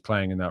 was always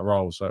playing in that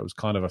role. So it was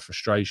kind of a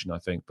frustration, I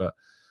think. But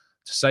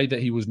to say that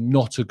he was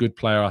not a good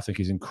player, I think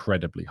is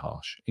incredibly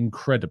harsh.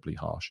 Incredibly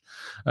harsh.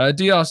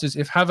 DR says,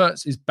 if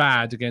Havertz is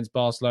bad against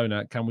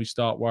Barcelona, can we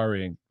start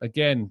worrying?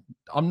 Again,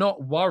 I'm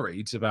not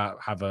worried about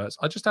Havertz.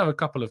 I just have a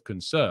couple of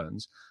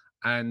concerns,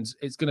 and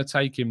it's going to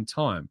take him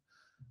time.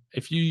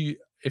 If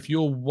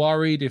you're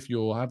worried, if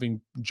you're having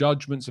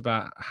judgments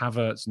about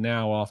Havertz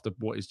now after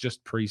what is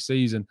just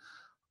pre-season,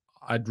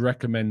 I'd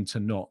recommend to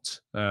not.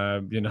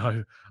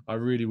 I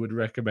really would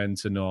recommend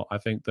to not. I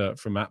think that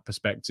from that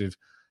perspective,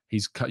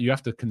 you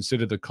have to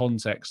consider the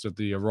context of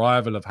the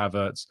arrival of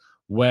Havertz,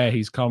 where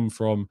he's come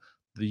from,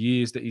 the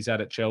years that he's had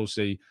at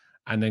Chelsea,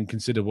 and then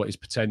consider what his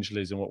potential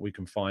is and what we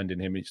can find in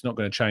him. It's not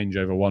going to change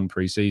over one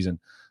pre-season,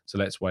 so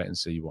let's wait and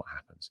see what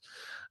happens.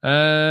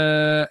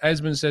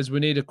 Esmond says we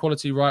need a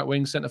quality right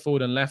wing, centre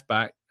forward, and left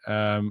back.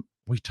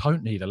 We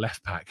don't need a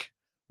left back.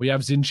 We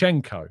have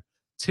Zinchenko,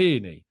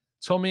 Tierney,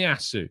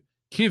 Tomiyasu,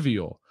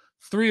 Kivior,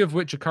 3 of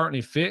which are currently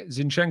fit.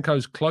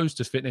 Zinchenko's close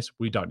to fitness.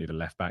 We don't need a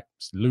left back.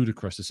 It's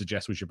ludicrous to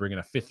suggest we should bring in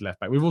a 5th left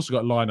back. We've also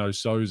got Lino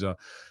Souza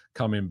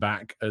coming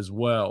back as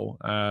well.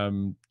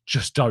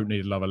 Just don't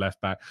need another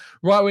left back.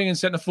 Right wing and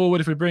centre forward,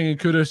 if we bring in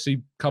Kudus,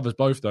 he covers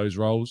both those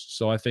roles.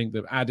 So I think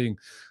that adding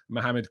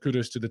Mohamed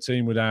Kudus to the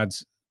team would add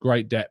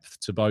great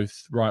depth to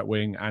both right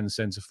wing and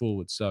centre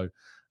forward. So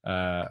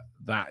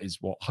that is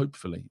what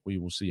hopefully we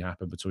will see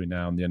happen between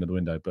now and the end of the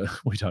window, but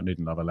we don't need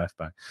another left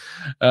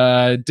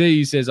back.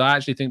 D says, I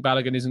actually think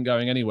Balogun isn't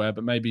going anywhere,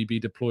 but maybe be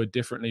deployed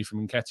differently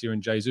from Nketiah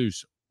and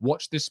Jesus.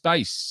 Watch this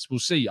space. We'll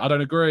see. I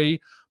don't agree,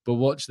 but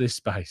watch this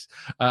space.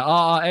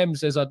 RRM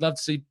says, I'd love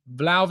to see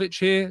Vlahovic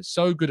here.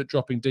 So good at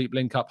dropping deep,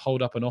 link up,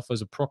 hold up, and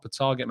offers a proper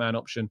target man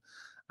option.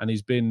 And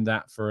he's been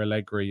that for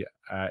Allegri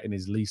in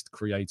his least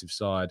creative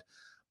side.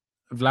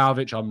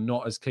 Vlahovic, I'm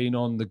not as keen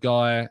on. The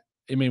guy,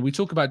 we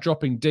talk about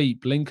dropping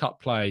deep,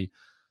 link-up play.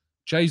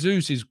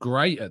 Jesus is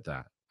great at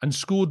that and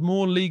scored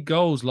more league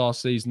goals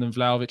last season than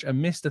Vlahovic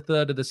and missed a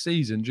third of the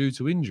season due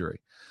to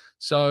injury.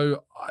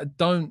 So I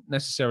don't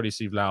necessarily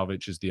see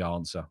Vlahovic as the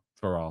answer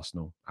for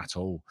Arsenal at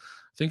all.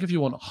 I think if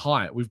you want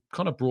height, we've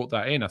kind of brought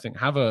that in. I think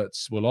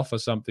Havertz will offer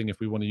something if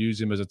we want to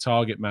use him as a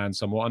target man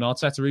somewhat. And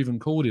Arteta even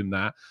called him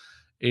that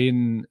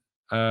in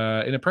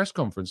a press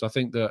conference. I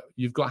think that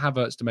you've got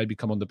Havertz to maybe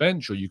come on the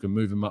bench, or you can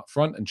move him up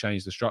front and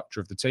change the structure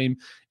of the team.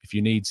 If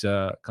you need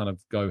to kind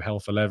of go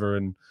hell for leather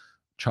and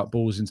chuck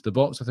balls into the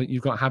box, I think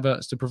you've got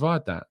Havertz to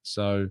provide that.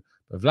 So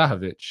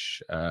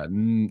Vlahovic,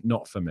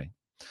 not for me.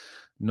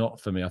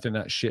 Not for me. I think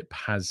that ship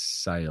has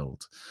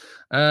sailed.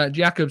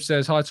 Jakob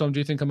says, hi, Tom.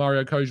 Do you think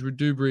Mario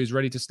Dubry is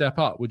ready to step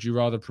up? Would you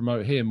rather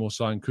promote him or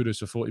sign Kudus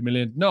for 40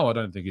 million? No, I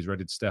don't think he's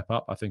ready to step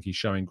up. I think he's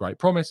showing great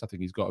promise. I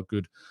think he's got a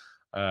good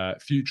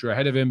future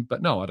ahead of him.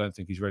 But no, I don't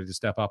think he's ready to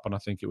step up. And I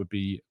think it would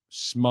be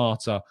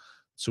smarter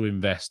to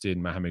invest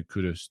in Mohamed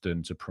Kudus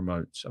than to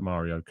promote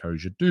Mario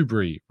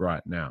Dubry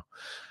right now.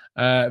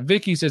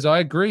 Vicky says, I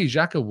agree.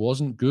 Xhaka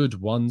wasn't good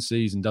one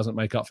season. Doesn't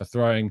make up for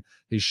throwing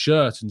his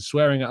shirt and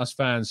swearing at us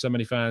fans. So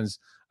many fans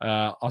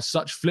are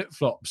such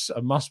flip-flops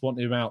and must want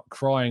him out,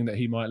 crying that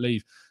he might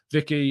leave.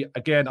 Vicky,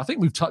 again, I think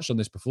we've touched on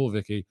this before,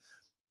 Vicky.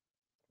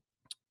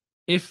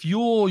 If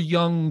your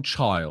young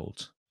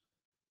child,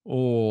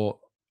 or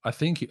I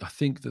think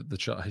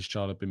that his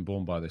child had been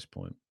born by this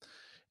point.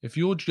 If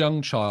your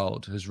young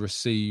child has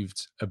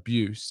received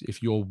abuse,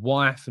 if your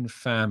wife and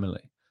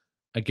family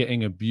are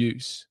getting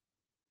abuse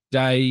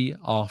day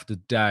after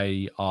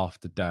day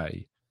after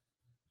day,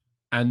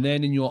 and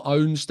then in your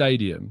own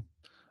stadium,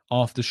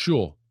 after,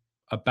 sure,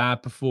 a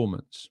bad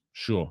performance,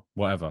 sure,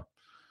 whatever,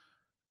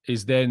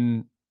 is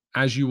then,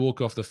 as you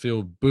walk off the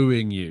field,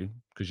 booing you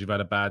because you've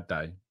had a bad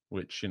day,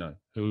 which,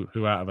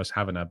 who out of us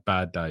haven't had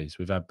bad days?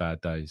 We've had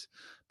bad days.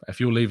 But if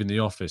you're leaving the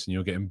office and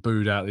you're getting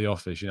booed out of the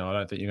office, I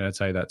don't think you're going to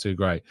take that too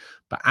great.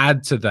 But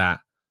add to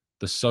that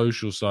the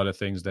social side of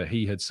things that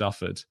he had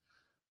suffered.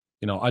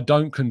 I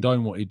don't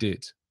condone what he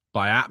did,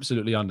 but I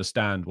absolutely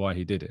understand why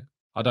he did it.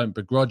 I don't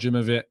begrudge him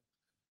of it.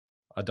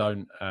 I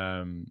don't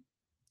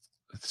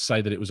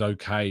say that it was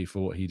okay for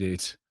what he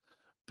did,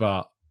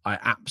 but I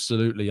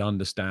absolutely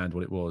understand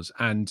what it was.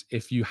 And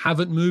if you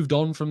haven't moved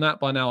on from that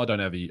by now, I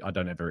don't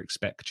ever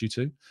expect you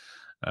to.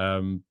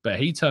 But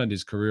he turned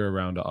his career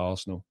around at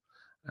Arsenal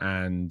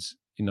and,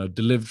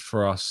 delivered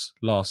for us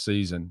last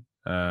season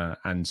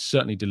and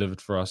certainly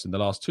delivered for us in the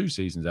last 2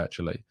 seasons,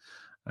 actually,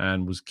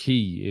 and was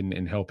key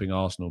in helping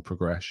Arsenal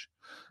progress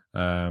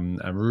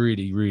and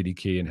really, really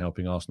key in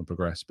helping Arsenal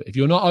progress. But if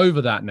you're not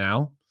over that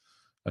now,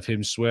 of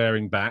him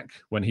swearing back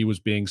when he was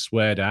being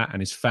sweared at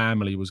and his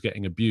family was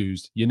getting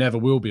abused, you never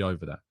will be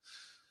over that.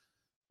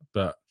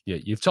 But yeah,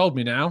 you've told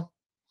me now.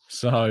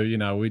 So,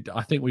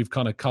 I think we've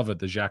kind of covered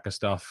the Xhaka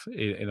stuff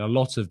in a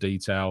lot of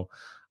detail.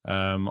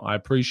 I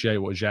appreciate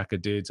what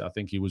Xhaka did. I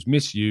think he was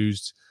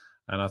misused,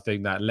 and I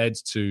think that led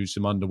to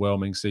some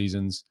underwhelming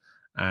seasons.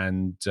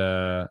 And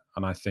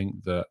I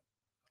think that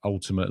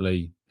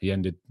ultimately he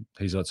ended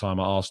his time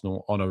at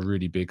Arsenal on a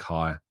really big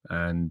high.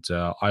 And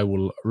I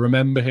will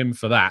remember him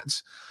for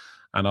that.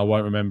 And I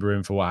won't remember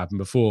him for what happened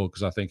before,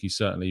 because I think he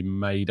certainly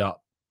made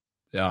up,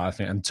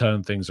 and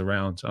turned things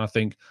around. And I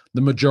think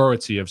the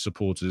majority of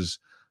supporters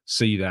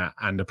see that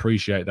and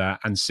appreciate that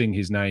and sing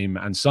his name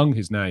and sung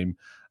his name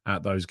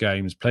at those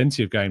games,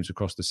 plenty of games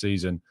across the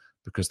season,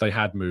 because they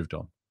had moved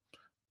on.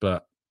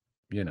 But,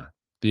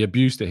 the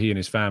abuse that he and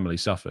his family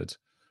suffered,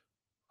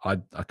 I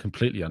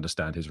completely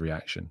understand his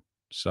reaction.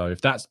 So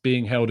if that's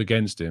being held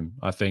against him,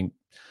 I think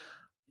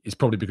it's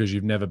probably because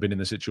you've never been in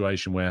the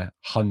situation where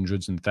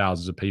hundreds and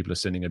thousands of people are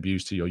sending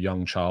abuse to your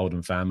young child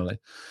and family.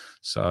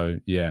 So,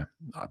 yeah,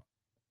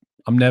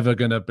 I'm never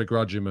going to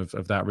begrudge him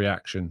of that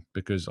reaction,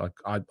 because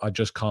I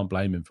just can't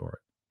blame him for it.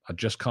 I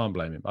just can't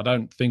blame him. I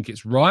don't think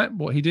it's right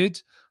what he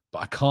did,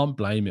 but I can't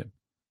blame him.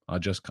 I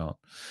just can't.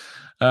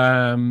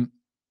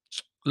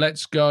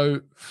 Let's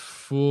go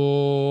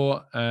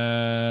for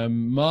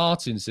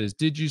Martin says,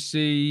 did you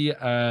see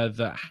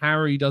that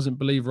Harry doesn't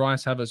believe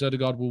Rice, Havertz,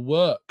 Ødegaard will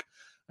work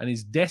and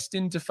is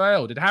destined to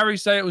fail? Did Harry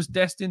say it was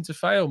destined to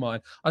fail,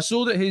 mine? I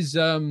saw that his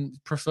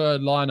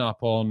preferred lineup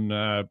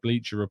on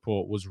Bleacher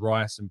Report was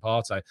Rice and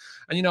Partey.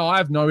 And, I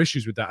have no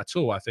issues with that at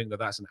all. I think that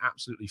that's an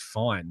absolutely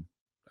fine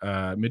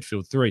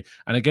midfield 3.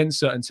 And against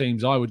certain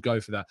teams, I would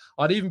go for that.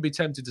 I'd even be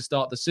tempted to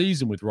start the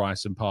season with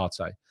Rice and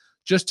Partey,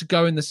 just to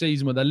go in the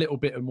season with a little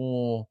bit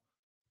more,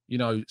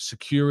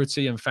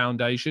 security and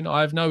foundation. I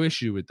have no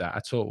issue with that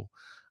at all.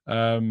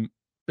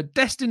 But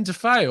destined to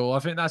fail, I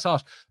think that's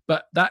harsh.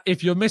 But that,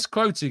 if you're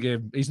misquoting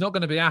him, he's not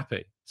going to be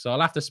happy. So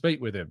I'll have to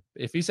speak with him.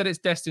 If he said it's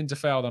destined to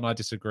fail, then I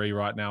disagree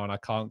right now, and I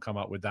can't come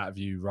up with that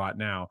view right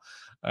now.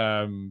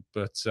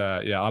 But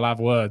I'll have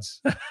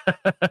words.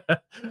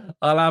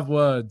 I'll have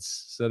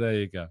words. So there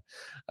you go.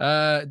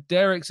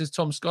 Derek says,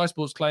 Tom, Sky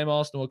Sports claim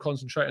Arsenal are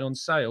concentrating on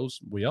sales.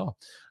 We are.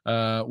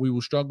 We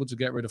will struggle to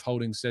get rid of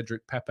Holding,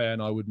 Cedric, Pepe,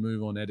 and I would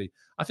move on Eddie.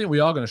 I think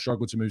we are going to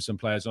struggle to move some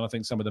players on. I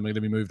think some of them are going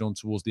to be moved on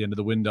towards the end of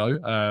the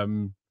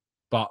window.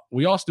 But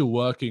we are still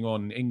working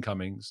on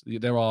incomings.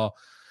 There are,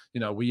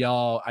 we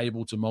are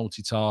able to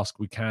multitask.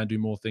 We can do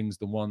more things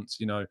than once.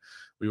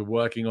 We were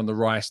working on the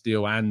Rice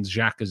deal and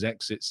Xhaka's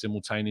exit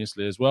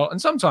simultaneously as well. And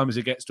sometimes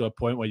it gets to a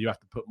point where you have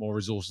to put more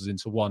resources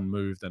into one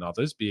move than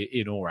others, be it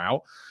in or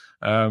out.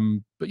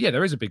 But yeah,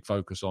 there is a big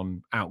focus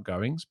on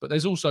outgoings, but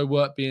there's also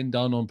work being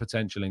done on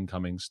potential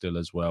incomings still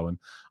as well. And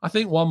I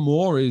think one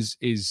more is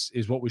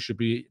what we should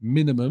be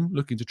minimum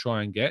looking to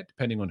try and get,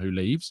 depending on who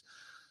leaves.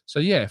 So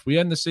yeah, if we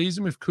end the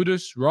season with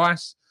Kudus,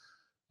 Rice,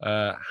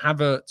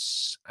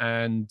 Havertz,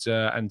 and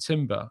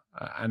Timber,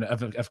 and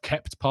have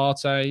kept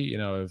Partey,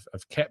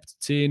 have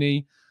kept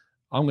Tierney,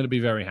 I'm going to be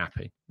very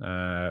happy.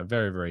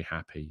 Very, very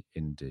happy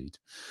indeed.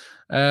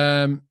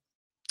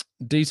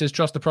 D says,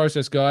 trust the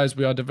process, guys.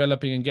 We are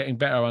developing and getting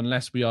better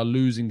unless we are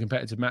losing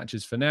competitive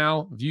matches for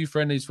now. View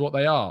friendlies for what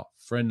they are,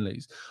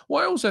 friendlies.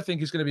 What I also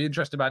think is going to be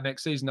interesting about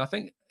next season, I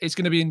think it's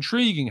going to be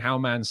intriguing how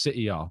Man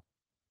City are.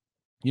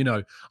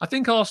 I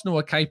think Arsenal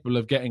are capable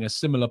of getting a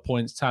similar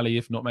points tally,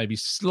 if not maybe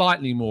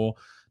slightly more,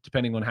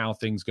 depending on how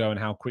things go and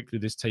how quickly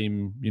this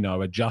team,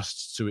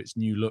 adjusts to its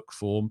new look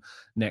form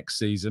next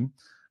season.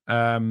 But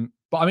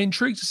I'm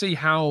intrigued to see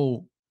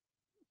how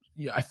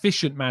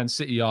efficient Man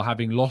City are,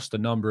 having lost a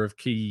number of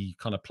key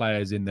kind of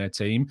players in their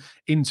team,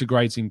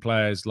 integrating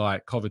players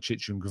like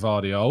Kovacic and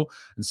Gvardiol,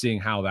 and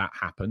seeing how that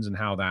happens and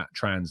how that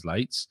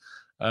translates.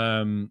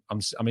 I'm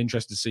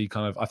interested to see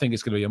I think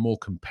it's going to be a more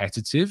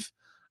competitive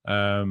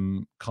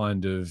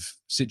kind of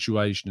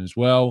situation as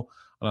well.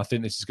 And I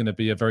think this is going to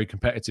be a very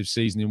competitive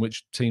season in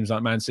which teams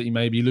like Man City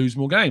maybe lose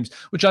more games,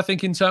 which I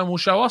think in turn will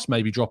show us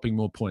maybe dropping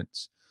more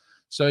points.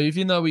 So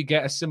even though we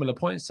get a similar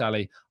points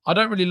tally, I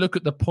don't really look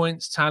at the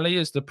points tally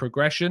as the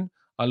progression.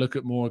 I look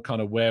at more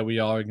kind of where we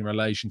are in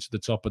relation to the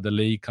top of the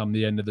league come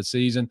the end of the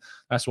season.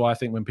 That's why I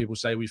think when people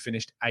say we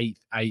finished 8th,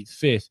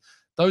 5th,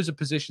 those are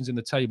positions in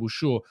the table,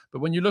 sure. But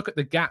when you look at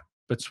the gap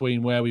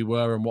between where we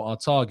were and what our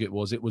target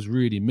was, it was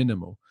really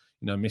minimal.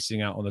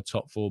 Missing out on the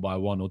top 4 by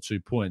 1 or 2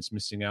 points,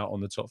 missing out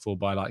on the top 4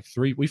 by like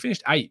 3. We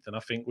finished 8th, and I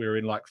think we were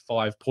in like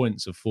 5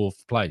 points of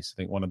 4th place, I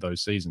think one of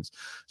those seasons.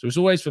 So it's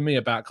always for me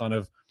about kind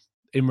of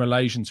in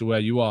relation to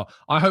where you are.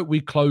 I hope we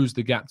close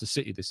the gap to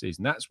City this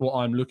season. That's what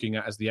I'm looking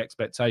at as the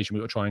expectation.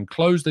 We've got to try and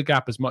close the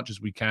gap as much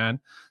as we can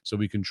so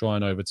we can try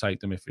and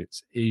overtake them if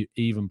it's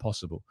even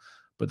possible.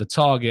 But the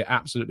target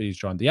absolutely is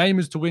trying. The aim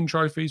is to win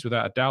trophies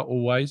without a doubt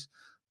always.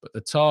 But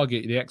the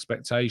target, the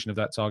expectation of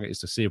that target is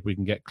to see if we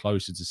can get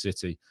closer to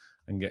City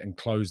and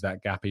close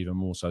that gap even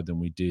more so than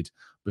we did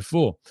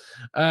before.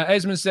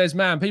 Esmond says,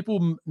 man, people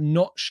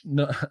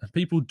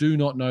do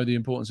not know the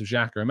importance of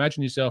Xhaka.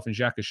 Imagine yourself in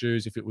Xhaka's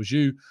shoes. If it was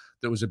you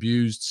that was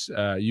abused,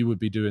 you would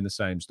be doing the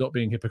same. Stop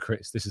being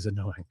hypocrites. This is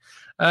annoying.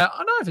 I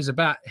don't know if it's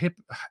about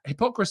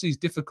hypocrisy is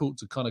difficult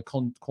to kind of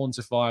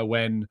quantify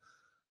when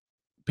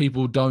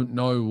people don't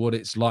know what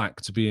it's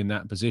like to be in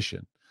that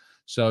position.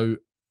 So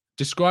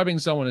describing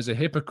someone as a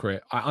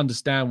hypocrite, I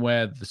understand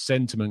where the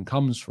sentiment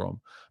comes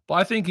from, but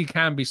I think it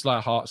can be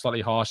slightly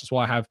harsh. That's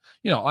why I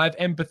have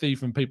empathy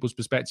from people's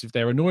perspective. If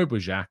they're annoyed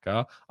with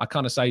Xhaka, I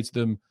kind of say to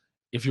them,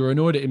 if you're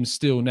annoyed at him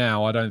still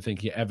now, I don't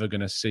think you're ever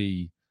going to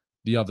see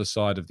the other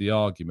side of the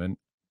argument.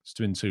 It's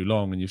been too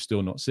long and you've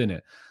still not seen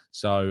it.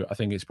 So I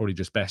think it's probably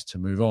just best to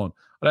move on.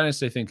 I don't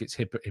necessarily think it's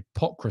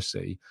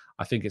hypocrisy.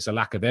 I think it's a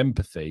lack of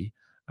empathy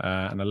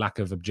and a lack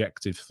of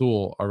objective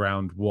thought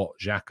around what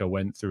Xhaka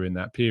went through in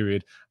that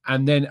period,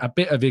 and then a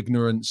bit of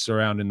ignorance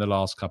surrounding the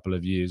last couple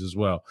of years as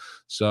well.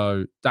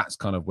 So that's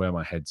kind of where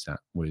my head's at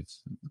with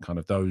kind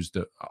of those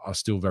that are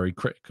still very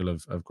critical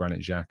of Granit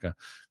Xhaka.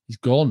 He's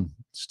gone.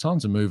 It's time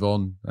to move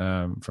on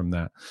from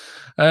that.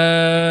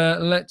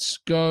 Let's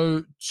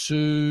go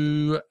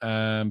to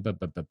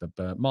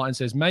Martin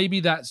says, maybe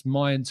that's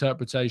my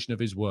interpretation of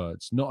his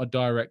words, not a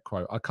direct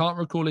quote. I can't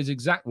recall his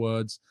exact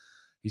words.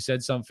 He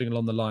said something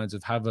along the lines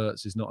of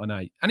Havertz is not an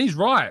 8. And he's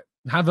right.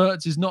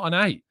 Havertz is not an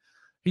 8.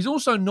 He's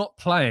also not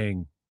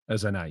playing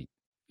as an 8,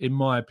 in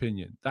my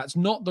opinion. That's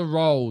not the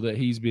role that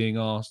he's being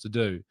asked to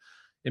do.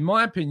 In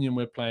my opinion,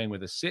 we're playing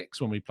with a 6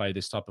 when we play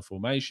this type of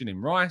formation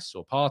in Rice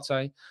or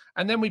Partey.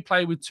 And then we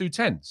play with 2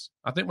 10s.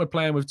 I think we're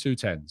playing with 2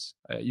 10s.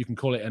 You can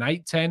call it an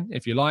 8-10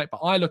 if you like. But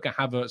I look at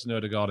Havertz and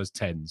Ødegaard as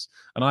 10s.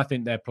 And I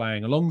think they're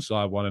playing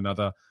alongside one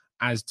another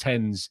as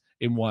 10s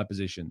in wide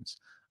positions.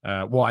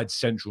 Wide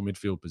central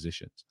midfield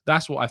positions.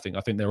 That's what I think.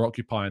 I think they're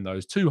occupying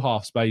those 2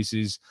 half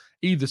spaces,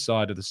 either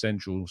side of the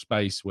central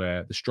space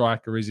where the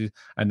striker is,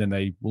 and then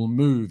they will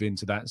move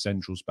into that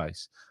central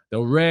space.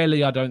 They'll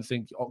rarely, I don't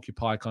think,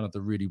 occupy kind of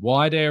the really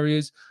wide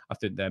areas. I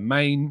think their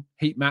main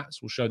heat maps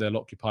will show they'll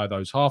occupy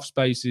those half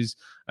spaces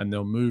and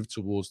they'll move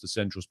towards the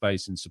central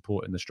space in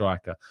supporting the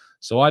striker.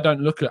 So I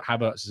don't look at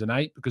Havertz as an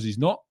 8 because he's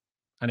not.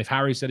 And if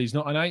Harry said he's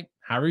not an 8,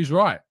 Harry's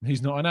right.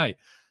 He's not an 8.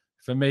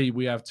 For me,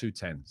 we have 2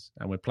 10s,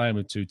 and we're playing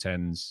with 2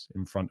 10s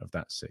in front of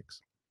that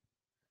 6.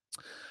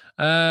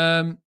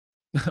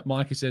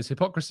 Mikey says,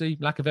 hypocrisy,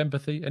 lack of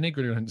empathy, and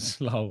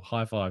ignorance. Lol,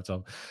 high five,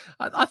 Tom.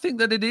 I think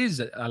that it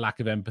is a lack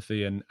of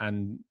empathy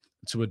and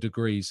to a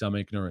degree, some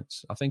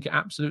ignorance. I think it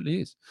absolutely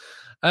is.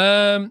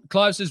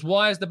 Clive says,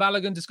 why is the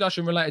Balogun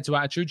discussion related to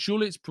attitude?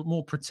 Surely it's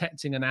more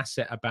protecting an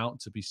asset about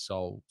to be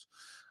sold.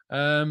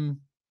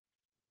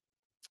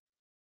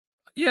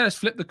 Yeah, let's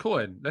flip the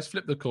coin. Let's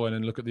flip the coin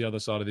and look at the other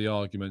side of the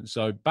argument.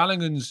 So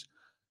Balogun's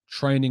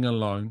training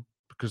alone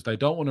because they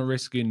don't want to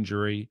risk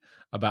injury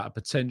about a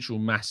potential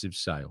massive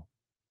sale.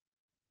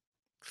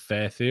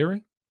 Fair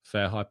theory,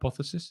 fair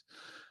hypothesis.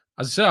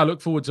 As I say, I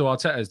look forward to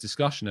Arteta's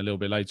discussion a little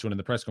bit later on in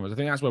the press conference. I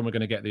think that's when we're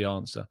going to get the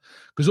answer.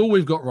 Because all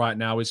we've got right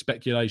now is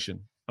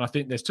speculation. And I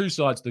think there's 2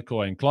 sides to the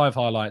coin. Clive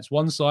highlights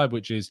one side,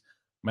 which is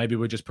maybe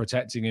we're just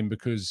protecting him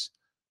because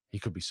he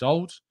could be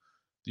sold.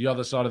 The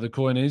other side of the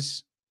coin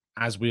is,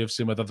 as we have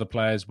seen with other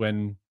players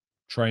when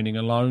training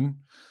alone,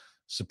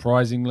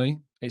 surprisingly,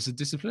 it's a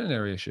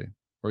disciplinary issue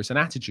or it's an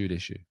attitude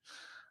issue.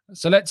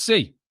 So let's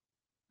see.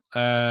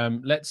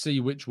 Let's see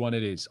which one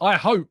it is. I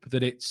hope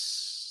that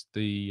it's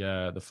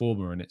the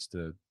former and it's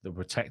the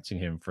protecting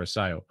him for a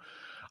sale.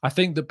 I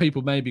think that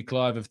people maybe,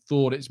 Clive, have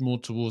thought it's more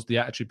towards the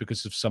attitude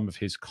because of some of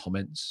his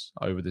comments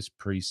over this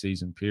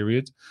pre-season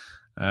period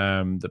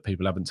that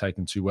people haven't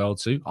taken too well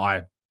to.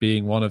 I,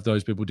 being one of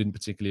those people, didn't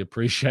particularly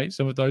appreciate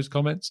some of those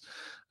comments.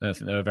 I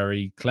think they were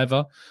very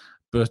clever.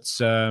 But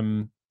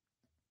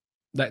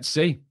let's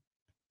see.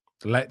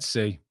 Let's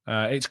see.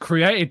 It's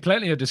created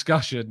plenty of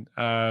discussion.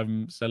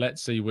 So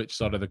let's see which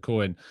side of the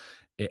coin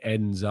it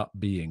ends up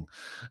being.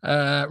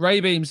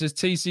 Ray Beam says,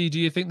 TC, do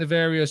you think the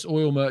various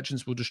oil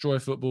merchants will destroy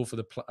football for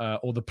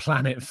or the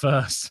planet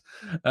first?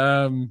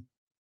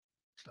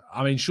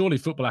 I mean, surely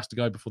football has to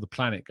go before the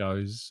planet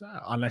goes,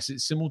 unless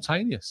it's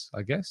simultaneous,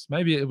 I guess.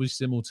 Maybe it was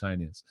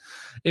simultaneous.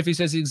 If he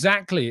says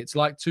exactly, it's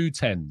like 2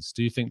 10s.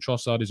 Do you think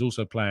Trossard is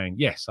also playing?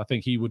 Yes, I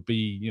think he would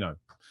be,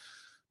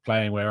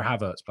 playing where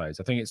Havertz plays.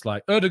 I think it's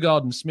like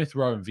Ødegaard and Smith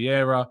Rowe and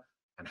Vieira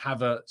and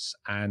Havertz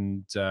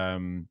and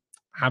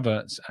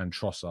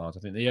Trossard. I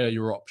think they are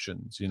your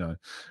options, and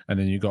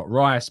then you've got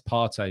Rice,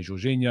 Partey,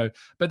 Jorginho.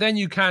 But then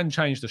you can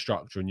change the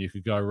structure and you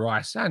could go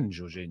Rice and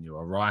Jorginho,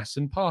 or Rice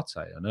and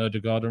Partey, and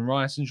Ødegaard and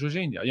Rice and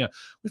Jorginho.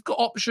 We've got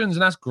options,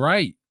 and that's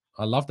great.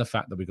 I love the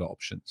fact that we got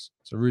options.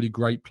 It's a really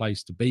great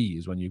place to be,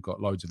 is when you've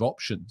got loads of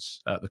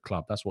options at the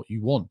club. That's what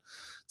you want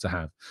to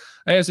have.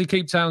 AFC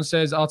Keep Town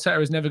says Arteta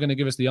is never going to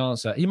give us the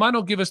answer. He might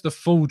not give us the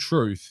full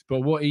truth,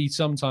 but what he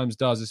sometimes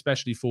does,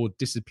 especially for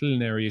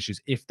disciplinary issues,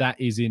 if that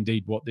is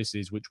indeed what this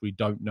is, which we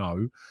don't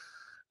know,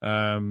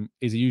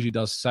 is he usually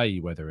does say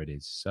whether it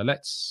is. So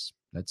let's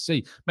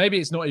see. Maybe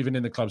it's not even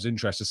in the club's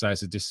interest to say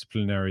it's a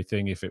disciplinary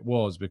thing if it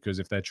was, because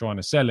if they're trying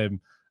to sell him,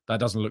 that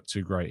doesn't look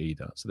too great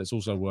either. So that's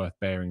also worth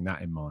bearing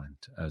that in mind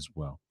as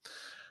well.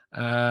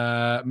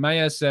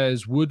 Maya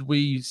says, would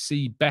we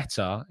see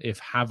better if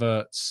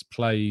Havertz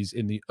plays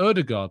in the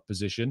Ødegaard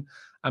position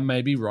and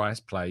maybe Rice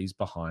plays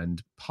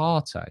behind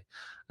Partey?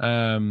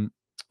 Or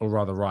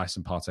rather, Rice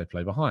and Partey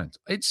play behind.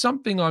 It's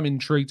something I'm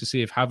intrigued to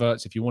see if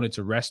Havertz, if you wanted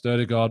to rest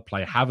Ødegaard,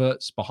 play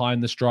Havertz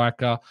behind the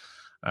striker,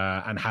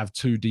 and have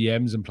two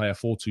DMs and play a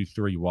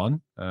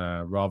 4-2-3-1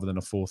 rather than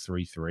a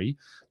 4-3-3.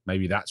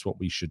 Maybe that's what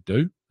we should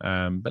do.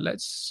 But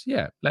let's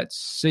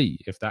see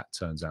if that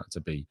turns out to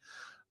be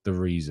the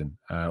reason,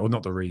 or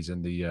not the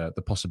reason, the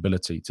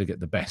possibility to get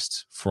the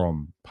best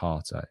from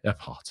Havertz.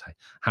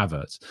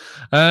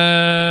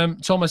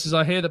 Thomas says,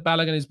 I hear that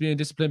Balogun is being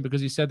disciplined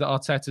because he said that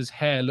Arteta's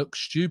hair looks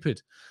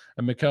stupid.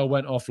 And Mikel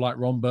went off like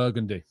Ron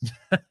Burgundy.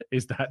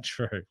 Is that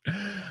true?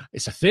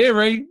 It's a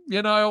theory.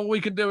 All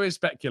we can do is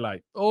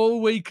speculate.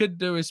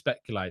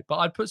 But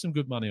I'd put some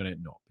good money on it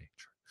not being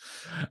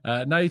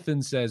true.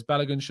 Nathan says,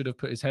 Balogun should have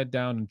put his head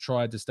down and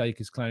tried to stake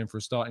his claim for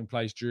a starting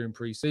place during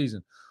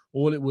pre-season.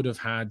 All it would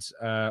have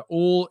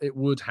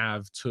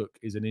took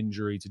is an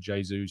injury to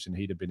Jesus and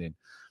he'd have been in.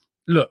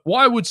 Look,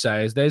 what I would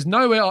say is there's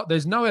no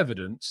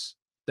evidence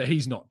that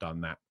he's not done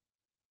that.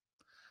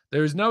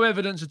 There is no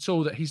evidence at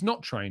all that he's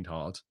not trained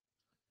hard.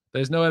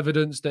 There's no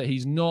evidence that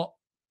he's not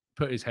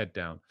put his head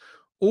down.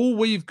 All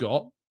we've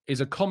got is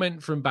a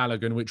comment from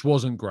Balogun, which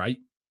wasn't great,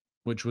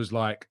 which was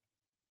like,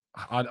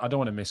 I don't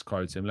want to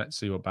misquote him. Let's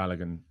see what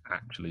Balogun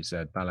actually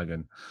said.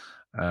 Balogun,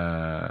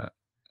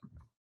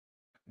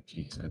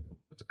 he said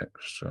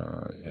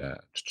extra, yeah.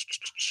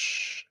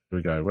 Here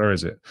we go. Where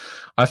is it?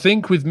 I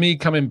think with me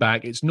coming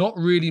back, it's not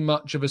really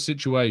much of a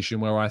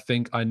situation where I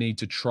think I need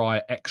to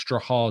try extra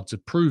hard to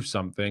prove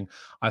something.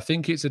 I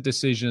think it's a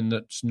decision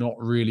that's not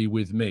really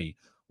with me.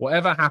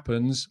 Whatever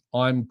happens,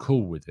 I'm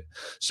cool with it.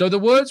 So the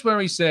words where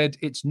he said,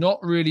 it's not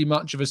really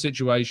much of a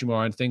situation where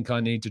I think I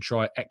need to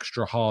try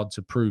extra hard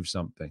to prove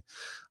something.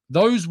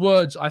 Those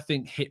words, I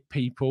think, hit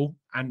people,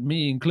 and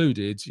me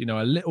included,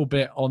 a little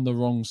bit on the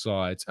wrong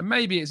side. And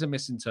maybe it's a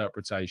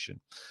misinterpretation.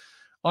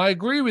 I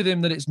agree with him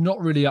that it's not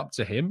really up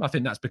to him. I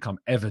think that's become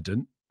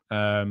evident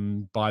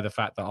by the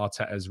fact that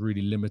Arteta has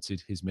really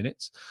limited his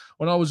minutes.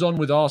 When I was on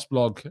with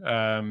Arsblog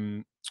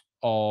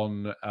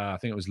I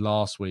think it was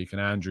last week,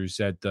 and Andrew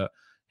said that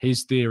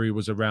his theory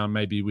was around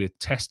maybe we're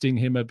testing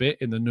him a bit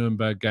in the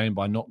Nuremberg game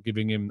by not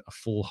giving him a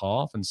full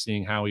half and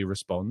seeing how he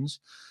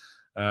responds,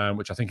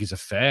 which I think is a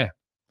fair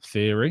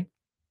theory.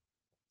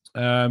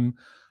 I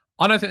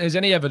don't think there's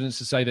any evidence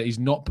to say that he's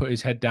not put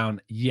his head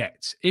down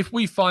yet. If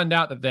we find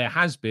out that there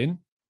has been,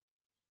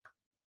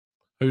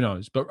 who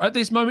knows? But at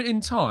this moment in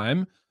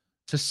time,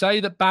 to say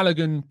that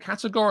Balogun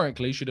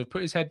categorically should have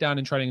put his head down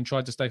in training and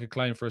tried to stake a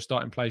claim for a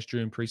starting place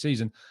during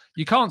pre-season,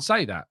 you can't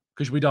say that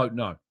because we don't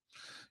know.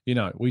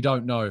 We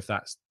don't know if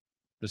that's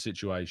the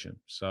situation.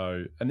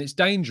 So, and it's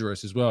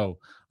dangerous as well,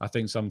 I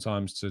think,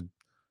 sometimes to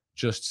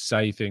just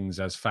say things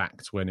as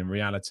fact when in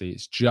reality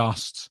it's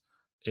just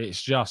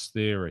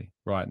theory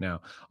right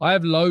now. I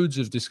have loads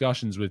of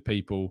discussions with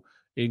people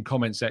in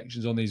comment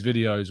sections on these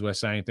videos where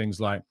saying things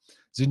like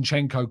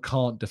Zinchenko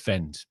can't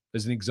defend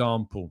as an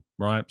example,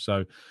 right?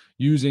 So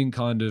using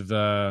kind of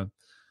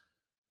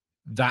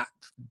that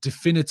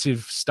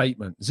definitive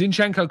statement,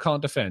 Zinchenko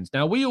can't defend.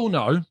 Now, we all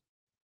know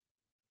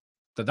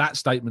that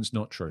statement's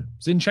not true.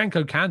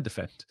 Zinchenko can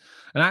defend.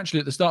 And actually,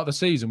 at the start of the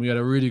season, we had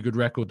a really good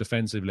record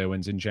defensively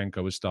when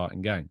Zinchenko was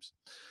starting games.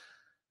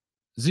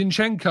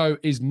 Zinchenko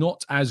is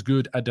not as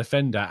good a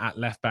defender at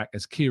left back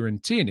as Kieran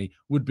Tierney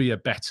would be a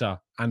better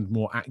and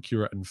more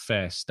accurate and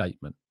fair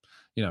statement.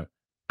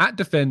 At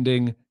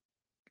defending,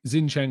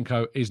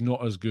 Zinchenko is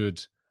not as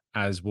good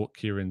as what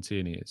Kieran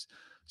Tierney is.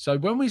 So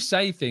when we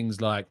say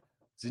things like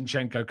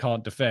Zinchenko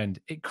can't defend,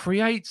 it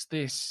creates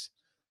this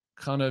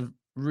kind of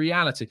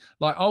reality.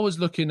 Like I was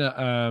looking at,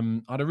 I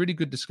had a really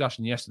good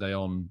discussion yesterday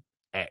on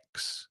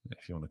X,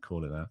 if you want to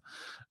call it that.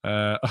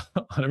 I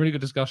had a really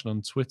good discussion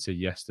on Twitter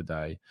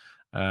yesterday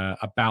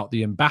about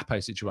the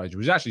Mbappe situation,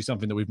 which is actually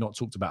something that we've not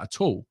talked about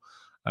at all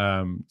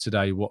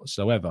today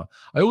whatsoever.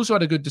 I also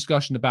had a good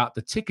discussion about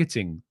the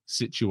ticketing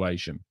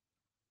situation.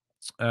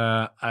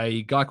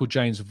 A guy called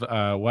James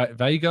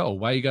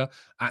Vega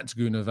at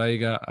Guna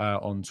Vega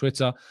on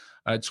Twitter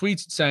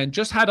tweeted saying,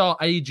 just had our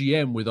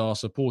AGM with our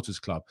supporters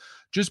club.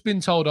 Just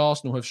been told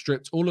Arsenal have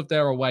stripped all of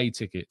their away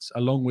tickets,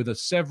 along with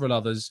several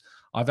others.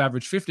 I've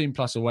averaged 15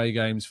 plus away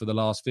games for the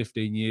last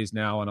 15 years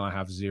now, and I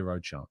have zero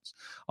chance.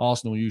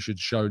 Arsenal, you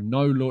show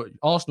no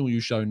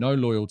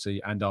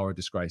loyalty and are a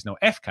disgrace. Now,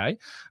 FK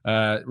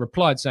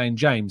replied saying,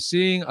 James,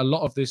 seeing a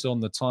lot of this on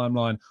the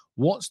timeline,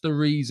 what's the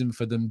reason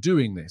for them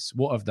doing this?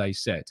 What have they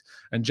said?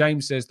 And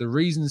James says the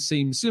reason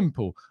seems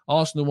simple.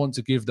 Arsenal want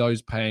to give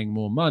those paying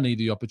more money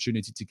the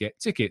opportunity to get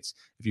tickets.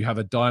 If you have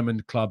a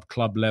diamond club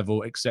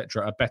level,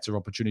 etc., a better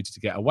opportunity to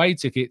get away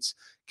tickets,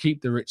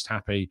 keep the rich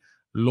happy.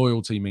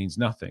 Loyalty means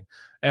nothing.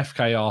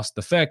 FK asked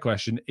the fair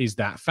question, is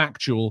that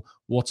factual?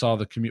 What are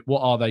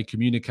they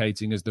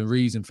communicating as the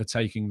reason for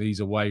taking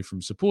these away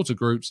from supporter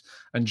groups?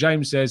 And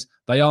James says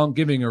they aren't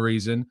giving a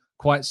reason,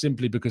 quite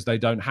simply because they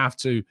don't have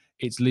to.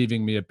 It's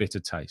leaving me a bitter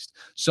taste.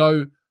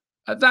 So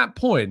at that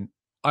point,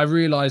 I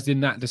realised in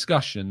that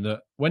discussion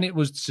that when it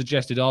was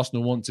suggested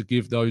Arsenal want to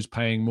give those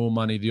paying more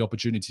money the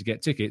opportunity to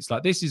get tickets,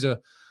 like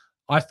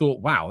I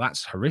thought, wow,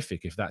 that's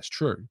horrific if that's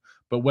true.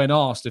 But when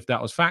asked if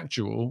that was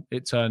factual,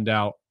 it turned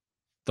out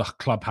the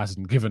club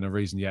hasn't given a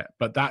reason yet.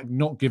 But that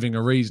not giving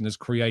a reason has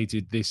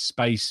created this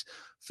space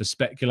for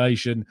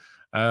speculation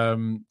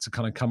to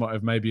kind of come up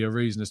with maybe a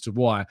reason as to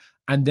why.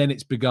 And then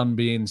it's begun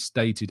being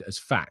stated as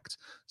fact.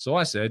 So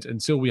I said,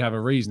 until we have a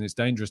reason, it's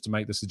dangerous to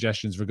make the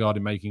suggestions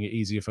regarding making it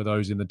easier for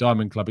those in the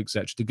Diamond Club,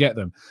 etc., to get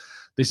them.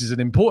 This is an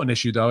important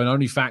issue, though, and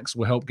only facts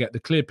will help get the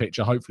clear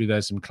picture. Hopefully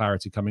there's some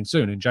clarity coming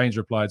soon. And James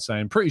replied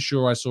saying, pretty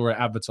sure I saw it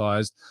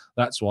advertised.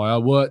 That's why I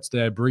worked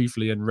there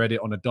briefly and read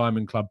it on a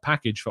Diamond Club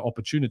package for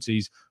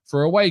opportunities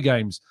for away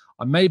games.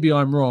 Maybe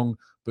I'm wrong,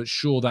 but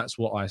sure that's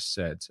what I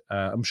said.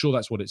 I'm sure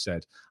that's what it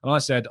said. And I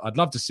said, I'd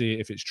love to see it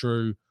if it's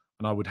true,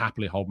 and I would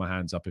happily hold my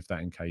hands up if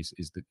that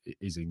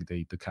is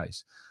indeed the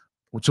case.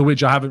 To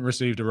which I haven't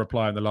received a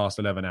reply in the last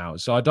 11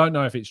 hours. So I don't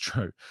know if it's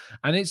true.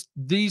 And it's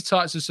these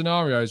types of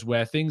scenarios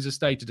where things are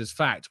stated as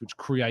fact, which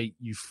create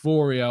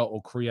euphoria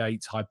or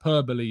create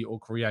hyperbole or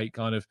create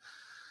kind of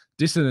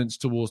dissonance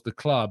towards the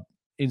club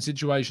in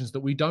situations that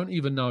we don't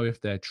even know if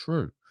they're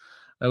true.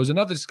 There was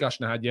another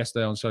discussion I had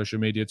yesterday on social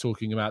media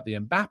talking about the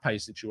Mbappe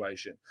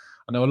situation.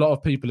 I know a lot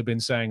of people have been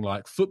saying,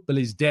 like, football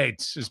is dead.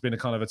 Has been a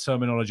kind of a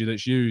terminology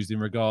that's used in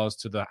regards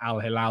to the Al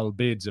Hilal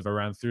bids of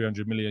around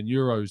 300 million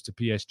euros to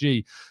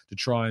PSG to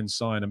try and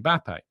sign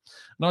Mbappe. And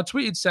I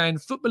tweeted saying,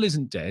 football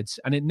isn't dead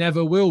and it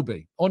never will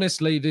be.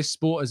 Honestly, this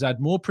sport has had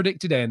more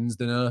predicted ends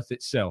than Earth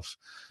itself.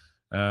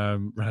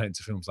 Related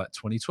to films like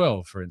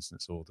 2012, for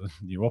instance, or the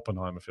new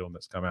Oppenheimer film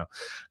that's come out.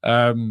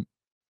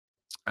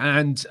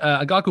 And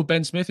a guy called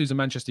Ben Smith, who's a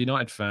Manchester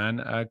United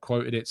fan,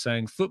 quoted it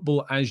saying,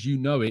 football as you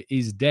know it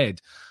is dead.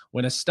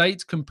 When a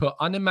state can put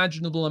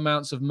unimaginable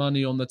amounts of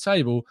money on the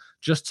table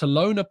just to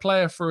loan a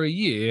player for a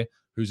year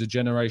who's a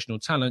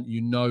generational talent,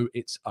 you know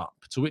it's up.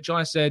 To which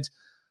I said,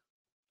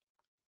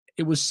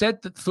 it was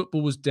said that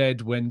football was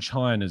dead when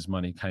China's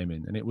money came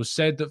in. And it was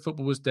said that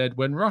football was dead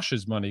when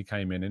Russia's money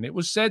came in. And it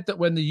was said that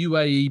when the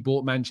UAE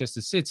bought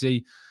Manchester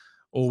City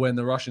or when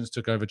the Russians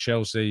took over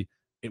Chelsea,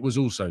 it was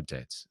also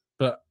dead.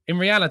 But in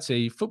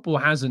reality, football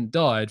hasn't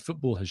died.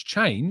 Football has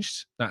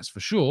changed, that's for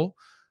sure.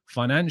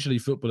 Financially,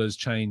 football has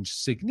changed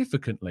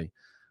significantly.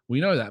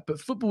 We know that. But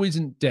football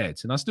isn't dead.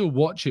 And I still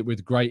watch it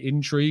with great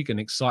intrigue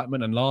and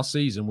excitement. And last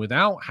season,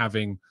 without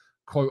having,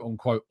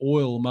 quote-unquote,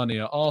 oil money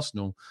at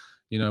Arsenal,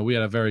 you know, we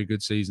had a very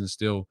good season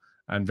still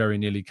and very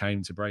nearly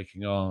came to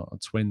breaking our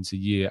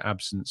 20-year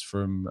absence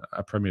from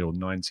a Premier or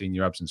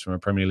 19-year absence from a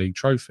Premier League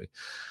trophy.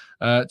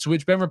 To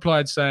which Ben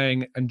replied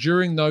saying, and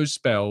during those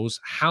spells,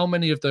 how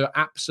many of the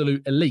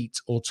absolute elite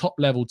or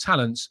top-level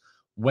talents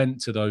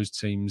went to those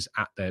teams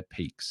at their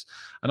peaks?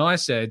 And I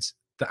said,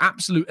 the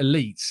absolute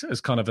elite,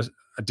 as kind of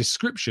a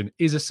description,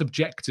 is a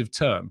subjective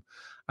term.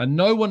 And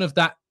no one of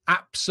that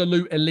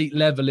absolute elite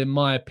level, in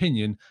my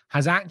opinion,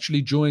 has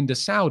actually joined a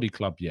Saudi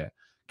club yet.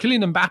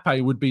 Kylian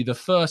Mbappe would be the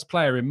first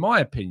player, in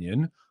my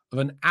opinion, of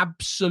an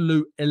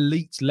absolute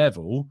elite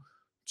level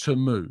to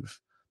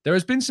move. There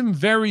has been some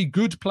very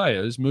good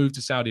players move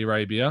to Saudi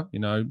Arabia. You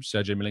know,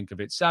 Sergej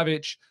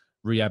Milinkovic-Savic,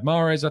 Riyad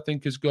Mahrez, I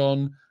think, has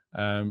gone.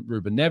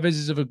 Ruben Neves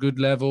is of a good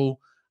level.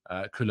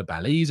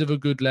 Koulibaly is of a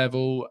good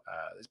level.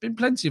 There's been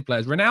plenty of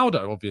players.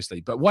 Ronaldo,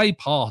 obviously, but way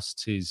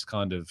past his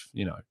kind of,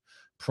 you know,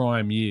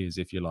 prime years,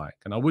 if you like.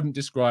 And I wouldn't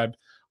describe...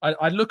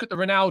 I look at the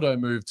Ronaldo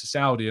move to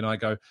Saudi and I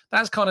go,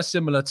 that's kind of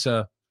similar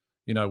to,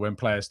 you know, when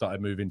players started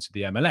moving to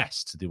the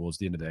MLS towards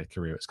the end of their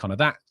career. It's kind of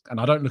that. And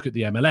I don't look at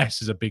the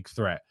MLS as a big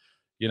threat,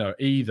 you know,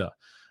 either.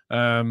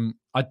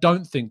 I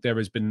don't think there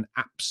has been an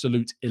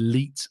absolute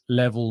elite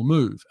level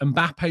move.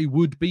 Mbappe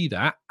would be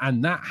that,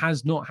 and that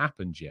has not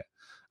happened yet.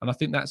 And I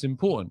think that's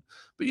important.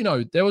 But, you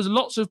know, there was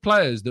lots of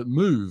players that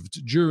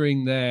moved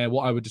during their,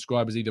 what I would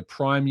describe as either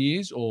prime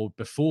years or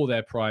before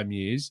their prime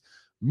years,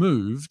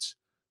 moved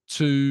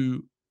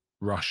to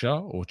Russia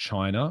or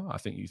China. I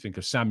think you think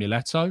of Samuel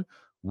Eto'o,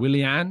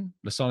 Willian,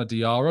 Lassana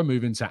Diarra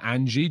moving to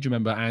Anji. Do you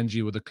remember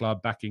Anji with the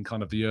club back in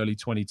kind of the early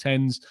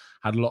 2010s?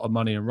 Had a lot of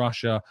money in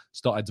Russia,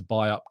 started to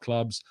buy up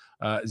clubs.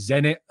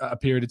 Zenit, at a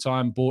period of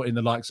time, bought in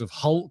the likes of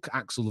Hulk,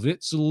 Axel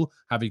Witsel,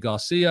 Javi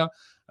Garcia.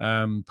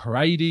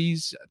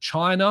 Paredes.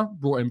 China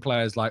brought in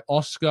players like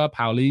Oscar,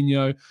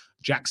 Paulinho,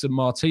 Jackson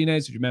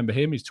Martinez, if you remember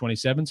him, he's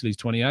 27 till he's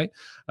 28.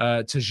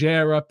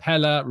 Tejera,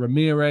 Pella,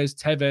 Ramirez,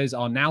 Tevez,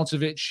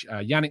 Arnautovic,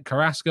 Yannick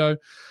Carrasco,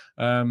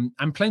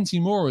 and plenty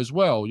more as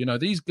well. You know,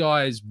 these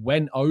guys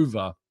went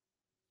over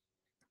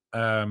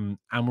and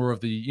were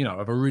of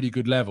a really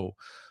good level.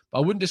 But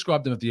I wouldn't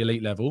describe them at the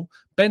elite level.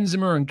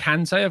 Benzema and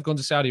Kante have gone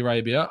to Saudi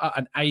Arabia at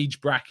an age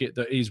bracket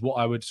that is what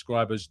I would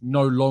describe as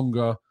no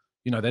longer,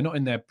 you know, they're not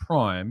in their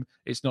prime.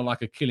 It's not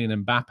like a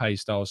Kylian Mbappe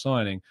style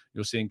signing.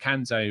 You're seeing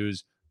Kante,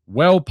 who's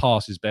well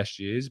past his best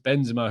years.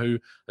 Benzema, who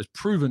has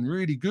proven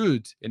really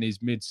good in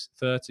his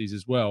mid-30s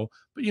as well.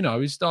 But, you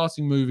know, he's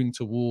starting moving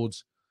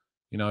towards,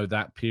 you know,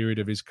 that period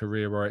of his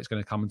career where it's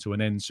going to come to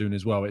an end soon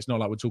as well. It's not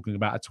like we're talking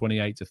about a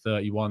 28 to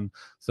 31,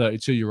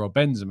 32-year-old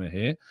Benzema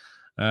here.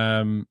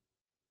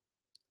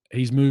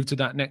 He's moved to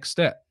that next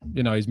step.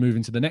 You know, he's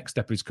moving to the next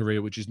step of his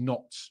career, which is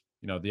not,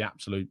 you know, the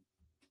absolute...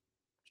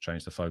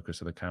 Change the focus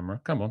of the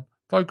camera. Come on.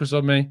 Focus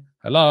on me.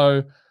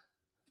 Hello.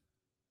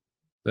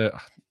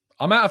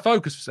 I'm out of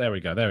focus. There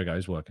we go.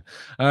 It's working.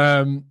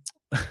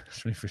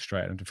 It's really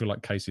frustrating to feel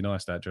like Casey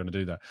Neistat trying to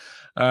do that.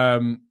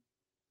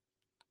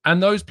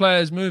 And those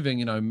players moving,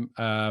 you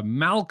know,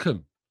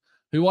 Malcolm,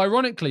 who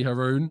ironically,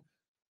 Haroon,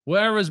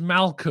 where has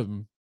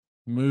Malcolm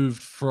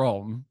moved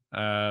from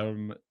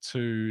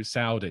to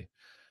Saudi?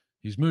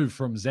 He's moved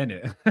from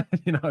Zenit,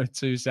 you know,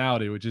 to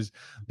Saudi, which is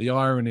the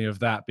irony of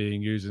that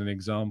being used as an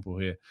example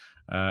here,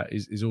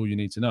 is all you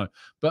need to know.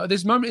 But at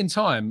this moment in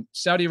time,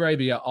 Saudi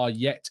Arabia are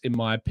yet, in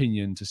my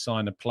opinion, to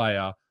sign a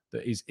player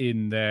that is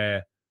in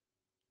their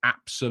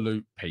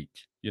absolute peak,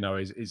 you know,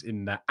 is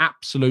in their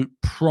absolute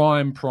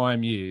prime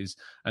years,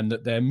 and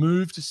that their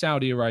move to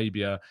Saudi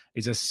Arabia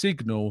is a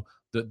signal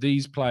that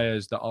these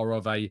players that are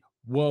of a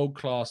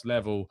world-class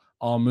level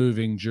are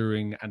moving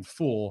during and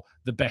for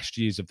the best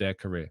years of their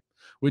career,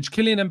 which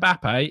Kylian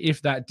Mbappe,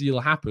 if that deal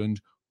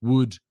happened,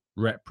 would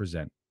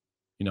represent,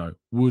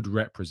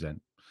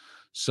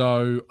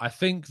 So I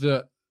think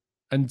that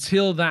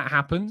until that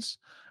happens,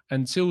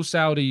 until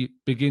Saudi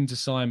begin to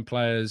sign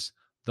players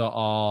that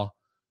are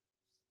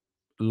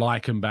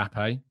like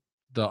Mbappe,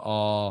 that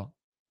are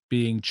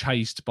being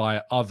chased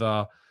by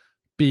other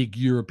big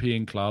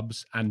European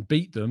clubs and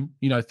beat them,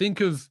 you know, think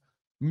of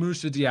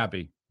Moussa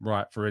Diaby,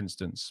 right, for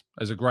instance,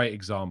 as a great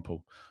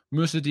example.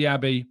 Moussa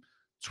Diaby,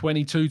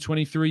 22,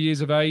 23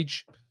 years of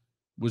age,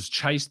 was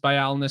chased by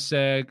Al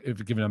Nassr,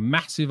 given a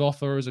massive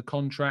offer as a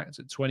contract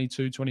at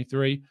 22,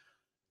 23.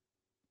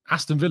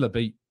 Aston Villa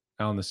beat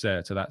Al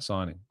Nassr to that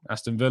signing.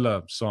 Aston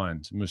Villa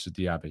signed Moussa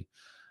Diaby.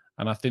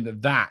 And I think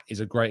that that is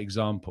a great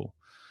example.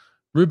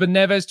 Ruben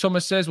Neves,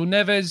 Thomas says, well,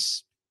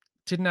 Neves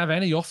didn't have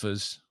any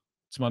offers,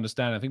 to my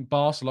understanding. I think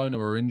Barcelona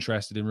were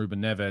interested in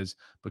Ruben Neves,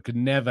 but could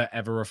never,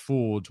 ever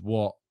afford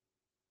what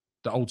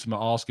the ultimate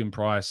asking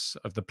price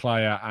of the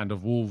player and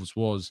of Wolves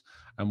was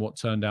and what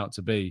turned out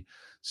to be.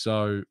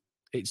 So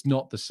it's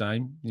not the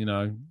same, you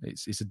know,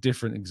 it's a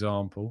different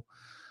example.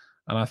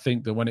 And I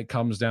think that when it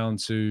comes down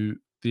to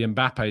the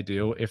Mbappe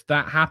deal, if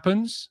that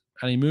happens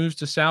and he moves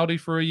to Saudi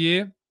for a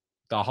year,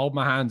 I'll hold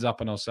my hands up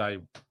and I'll say,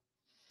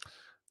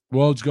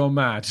 world's gone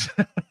mad.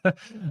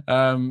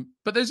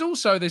 But there's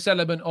also this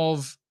element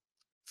of,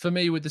 for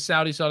me, with the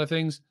Saudi side of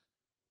things,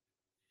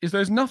 is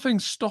there's nothing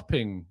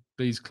stopping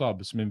these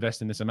clubs from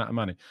investing this amount of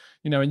money.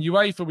 You know, in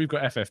UEFA, we've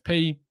got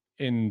FFP.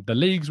 In the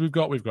leagues we've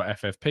got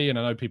FFP. And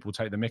I know people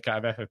take the mick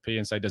out of FFP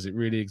and say, does it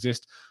really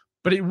exist?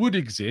 But it would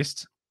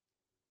exist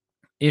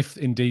if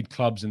indeed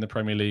clubs in the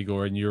Premier League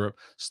or in Europe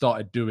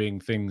started doing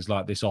things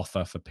like this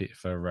offer for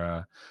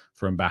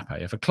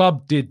Mbappe. If a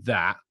club did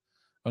that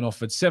and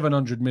offered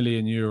 700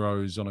 million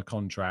euros on a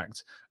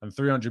contract and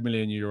 300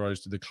 million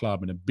euros to the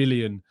club and €1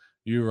 billion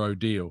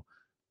deal,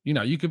 you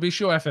know, you could be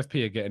sure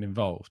FFP are getting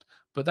involved.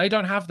 But they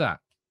don't have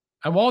that.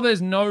 And while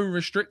there's no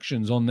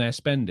restrictions on their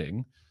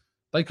spending,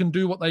 they can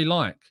do what they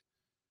like.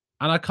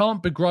 And I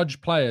can't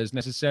begrudge players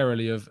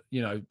necessarily of,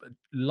 you know,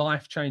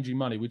 life-changing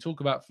money. We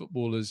talk about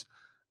footballers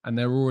and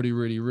they're already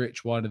really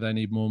rich. Why do they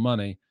need more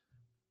money?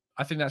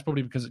 I think that's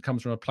probably because it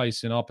comes from a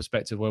place in our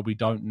perspective where we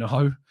don't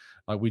know.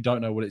 Like, we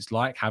don't know what it's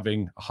like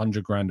having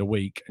 100 grand a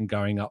week and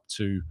going up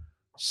to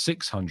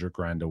 600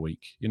 grand a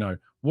week. You know,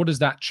 what does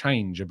that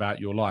change about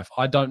your life?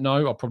 I don't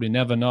know. I'll probably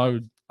never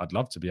know. I'd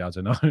love to be able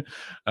to know.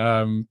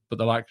 But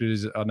the likelihood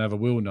is I never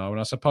will know. And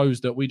I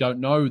suppose that we don't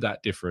know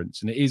that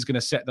difference. And it is going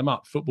to set them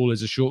up. Football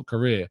is a short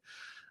career.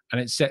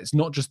 And it sets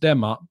not just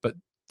them up, but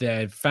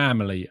their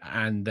family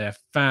and their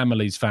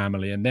family's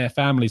family and their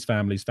family's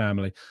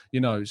family.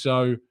 You know,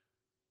 so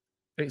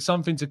it's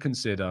something to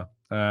consider.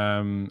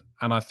 And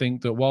I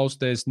think that whilst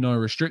there's no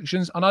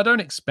restrictions, and I don't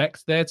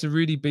expect there to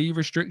really be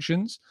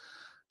restrictions,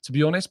 to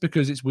be honest,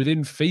 because it's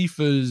within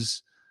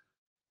FIFA's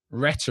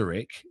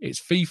rhetoric.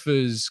 It's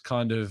FIFA's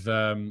kind of,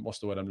 what's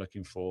the word I'm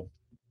looking for?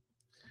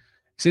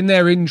 It's in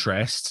their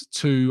interest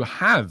to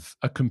have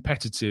a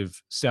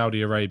competitive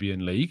Saudi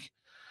Arabian league.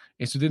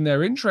 It's within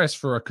their interest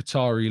for a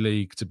Qatari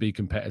league to be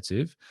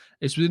competitive.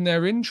 It's within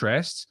their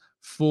interest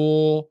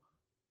for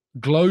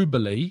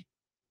globally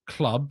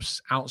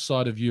clubs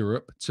outside of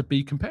Europe to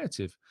be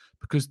competitive,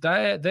 because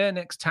their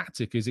next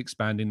tactic is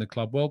expanding the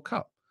Club World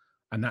Cup.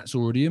 And that's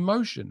already in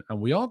motion. And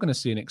we are going to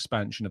see an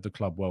expansion of the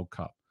Club World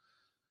Cup.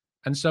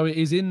 And so it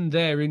is in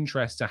their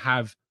interest to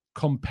have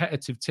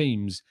competitive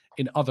teams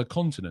in other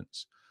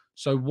continents.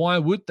 So why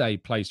would they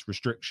place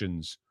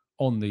restrictions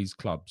on these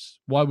clubs?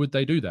 Why would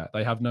they do that?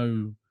 They have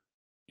no,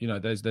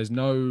 there's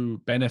no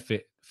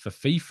benefit for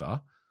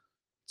FIFA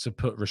to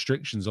put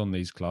restrictions on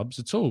these clubs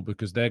at all,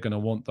 because they're going to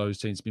want those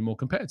teams to be more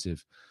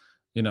competitive,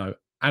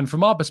 And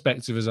from our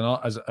perspective as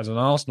an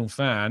Arsenal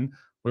fan,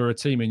 we're a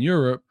team in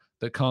Europe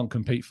that can't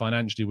compete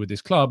financially with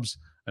these clubs.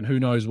 And who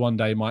knows, one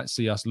day might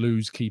see us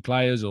lose key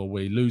players, or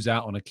we lose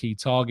out on a key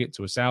target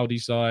to a Saudi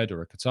side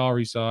or a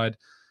Qatari side.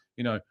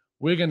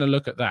 We're going to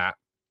look at that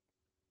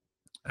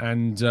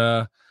and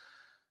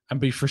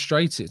be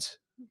frustrated.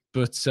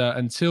 But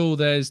until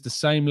there's the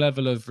same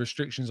level of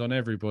restrictions on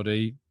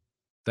everybody,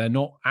 they're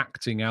not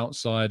acting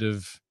outside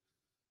of,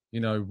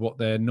 what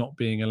they're not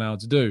being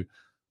allowed to do.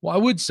 What I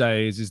would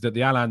say is that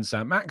the Alan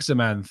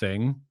Saint-Maximin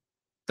thing,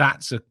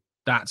 that's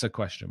a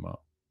question mark.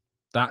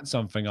 That's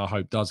something I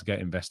hope does get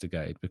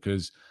investigated,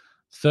 because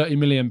 £30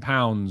 million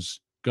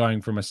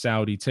going from a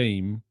Saudi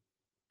team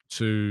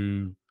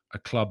to a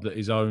club that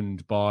is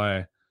owned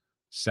by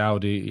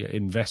Saudi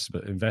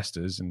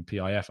investors and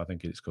PIF, I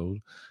think it's called.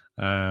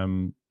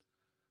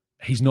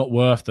 He's not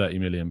worth £30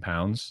 million.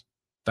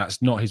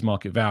 That's not his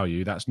market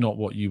value. That's not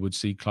what you would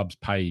see clubs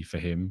pay for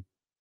him.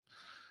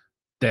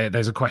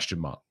 There's a question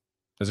mark.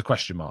 There's a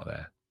question mark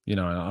there.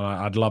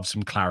 I'd love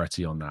some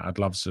clarity on that. I'd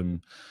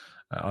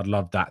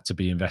love that to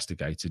be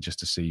investigated, just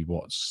to see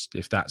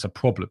if that's a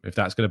problem, if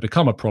that's going to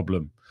become a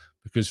problem.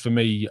 Because for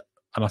me,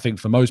 and I think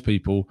for most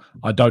people,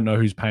 I don't know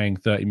who's paying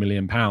 £30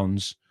 million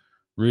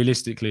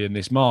realistically in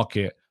this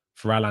market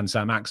for Alan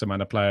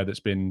Saint-Maximin, a player that's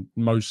been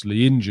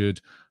mostly injured,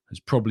 has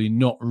probably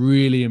not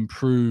really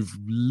improved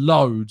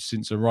loads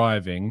since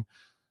arriving,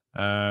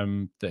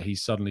 that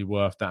he's suddenly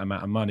worth that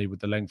amount of money with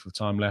the length of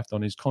time left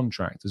on his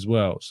contract as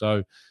well.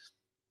 So,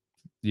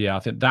 yeah, I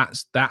think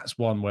that's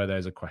one where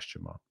there's a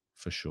question mark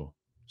for sure.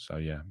 So,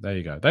 yeah, there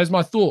you go. There's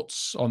my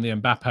thoughts on the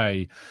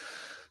Mbappe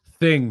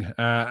thing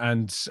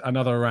and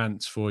another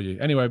rant for you.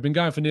 Anyway, I've been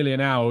going for nearly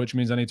an hour, which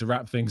means I need to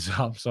wrap things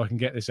up so I can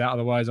get this out.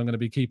 Otherwise, I'm going to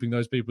be keeping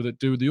those people that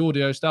do the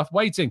audio stuff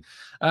waiting.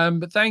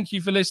 But thank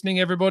you for listening,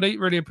 everybody.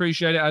 Really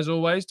appreciate it, as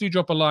always. Do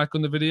drop a like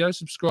on the video.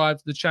 Subscribe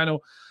to the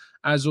channel.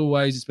 As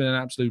always, it's been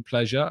an absolute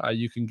pleasure.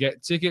 You can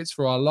get tickets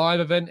for our live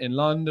event in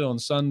London on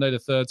Sunday, the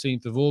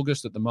 13th of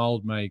August at the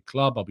Mildmay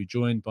Club. I'll be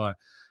joined by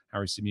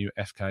Harry Symeou,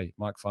 FK,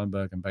 Mike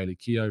Feinberg, and Bailey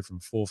Keogh from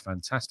 4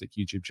 fantastic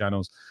YouTube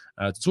channels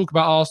to talk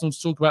about Arsenal,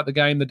 to talk about the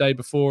game the day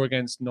before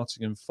against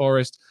Nottingham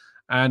Forest,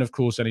 and, of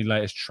course, any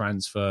latest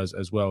transfers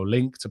as well.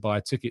 Link to buy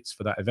tickets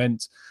for that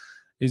event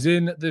is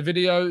in the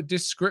video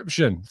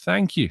description.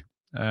 Thank you.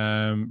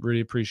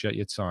 Really appreciate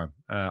your time.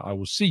 I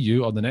will see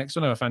you on the next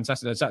one. Have a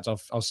fantastic day. In fact,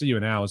 I'll see you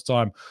in an hour's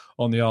time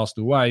on the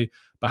Arsenal Way.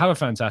 But have a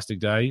fantastic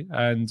day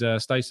and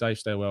stay safe,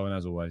 stay well, and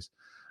as always,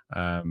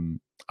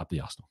 up the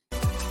Arsenal.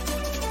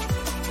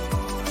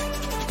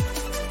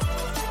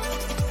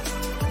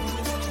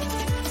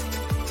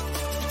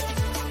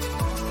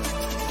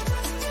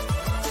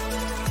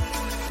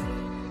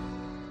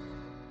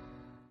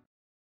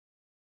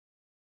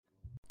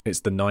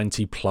 It's the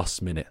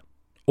 90-plus minute.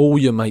 All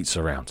your mates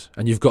around,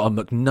 and you've got a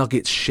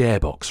McNuggets share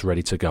box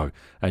ready to go,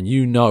 and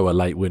you know a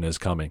late winner's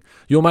coming.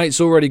 Your mate's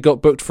already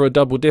got booked for a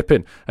double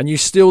dipping, and you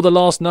steal the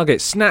last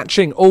nugget,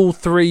 snatching all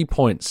 3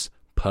 points.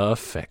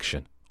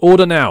 Perfection.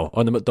 Order now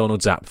on the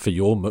McDonald's app for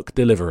your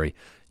McDelivery.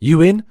 You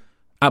in?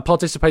 At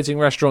participating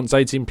restaurants,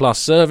 18 plus,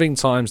 serving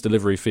times,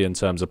 delivery fee and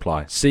terms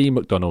apply. See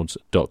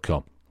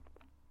mcdonalds.com.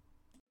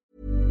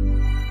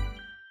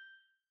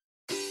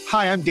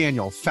 Hi, I'm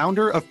Daniel,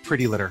 founder of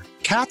Pretty Litter.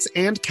 Cats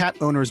and cat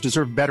owners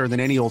deserve better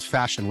than any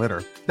old-fashioned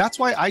litter. That's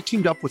why I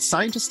teamed up with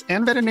scientists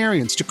and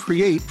veterinarians to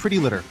create Pretty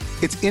Litter.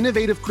 Its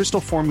innovative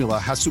crystal formula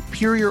has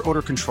superior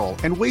odor control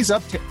and weighs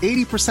up to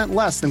 80%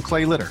 less than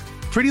clay litter.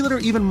 Pretty Litter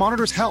even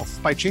monitors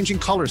health by changing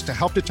colors to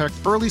help detect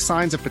early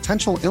signs of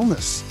potential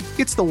illness.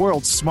 It's the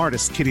world's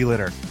smartest kitty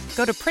litter.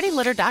 Go to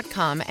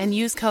prettylitter.com and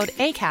use code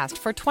ACAST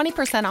for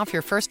 20% off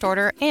your first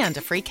order and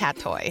a free cat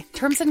toy.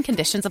 Terms and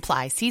conditions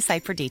apply. See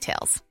site for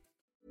details.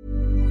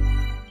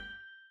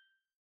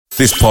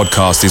 This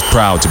podcast is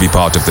proud to be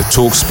part of the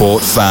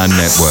TalkSport Fan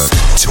Network.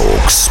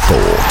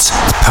 TalkSport.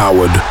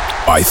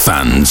 Powered by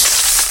fans.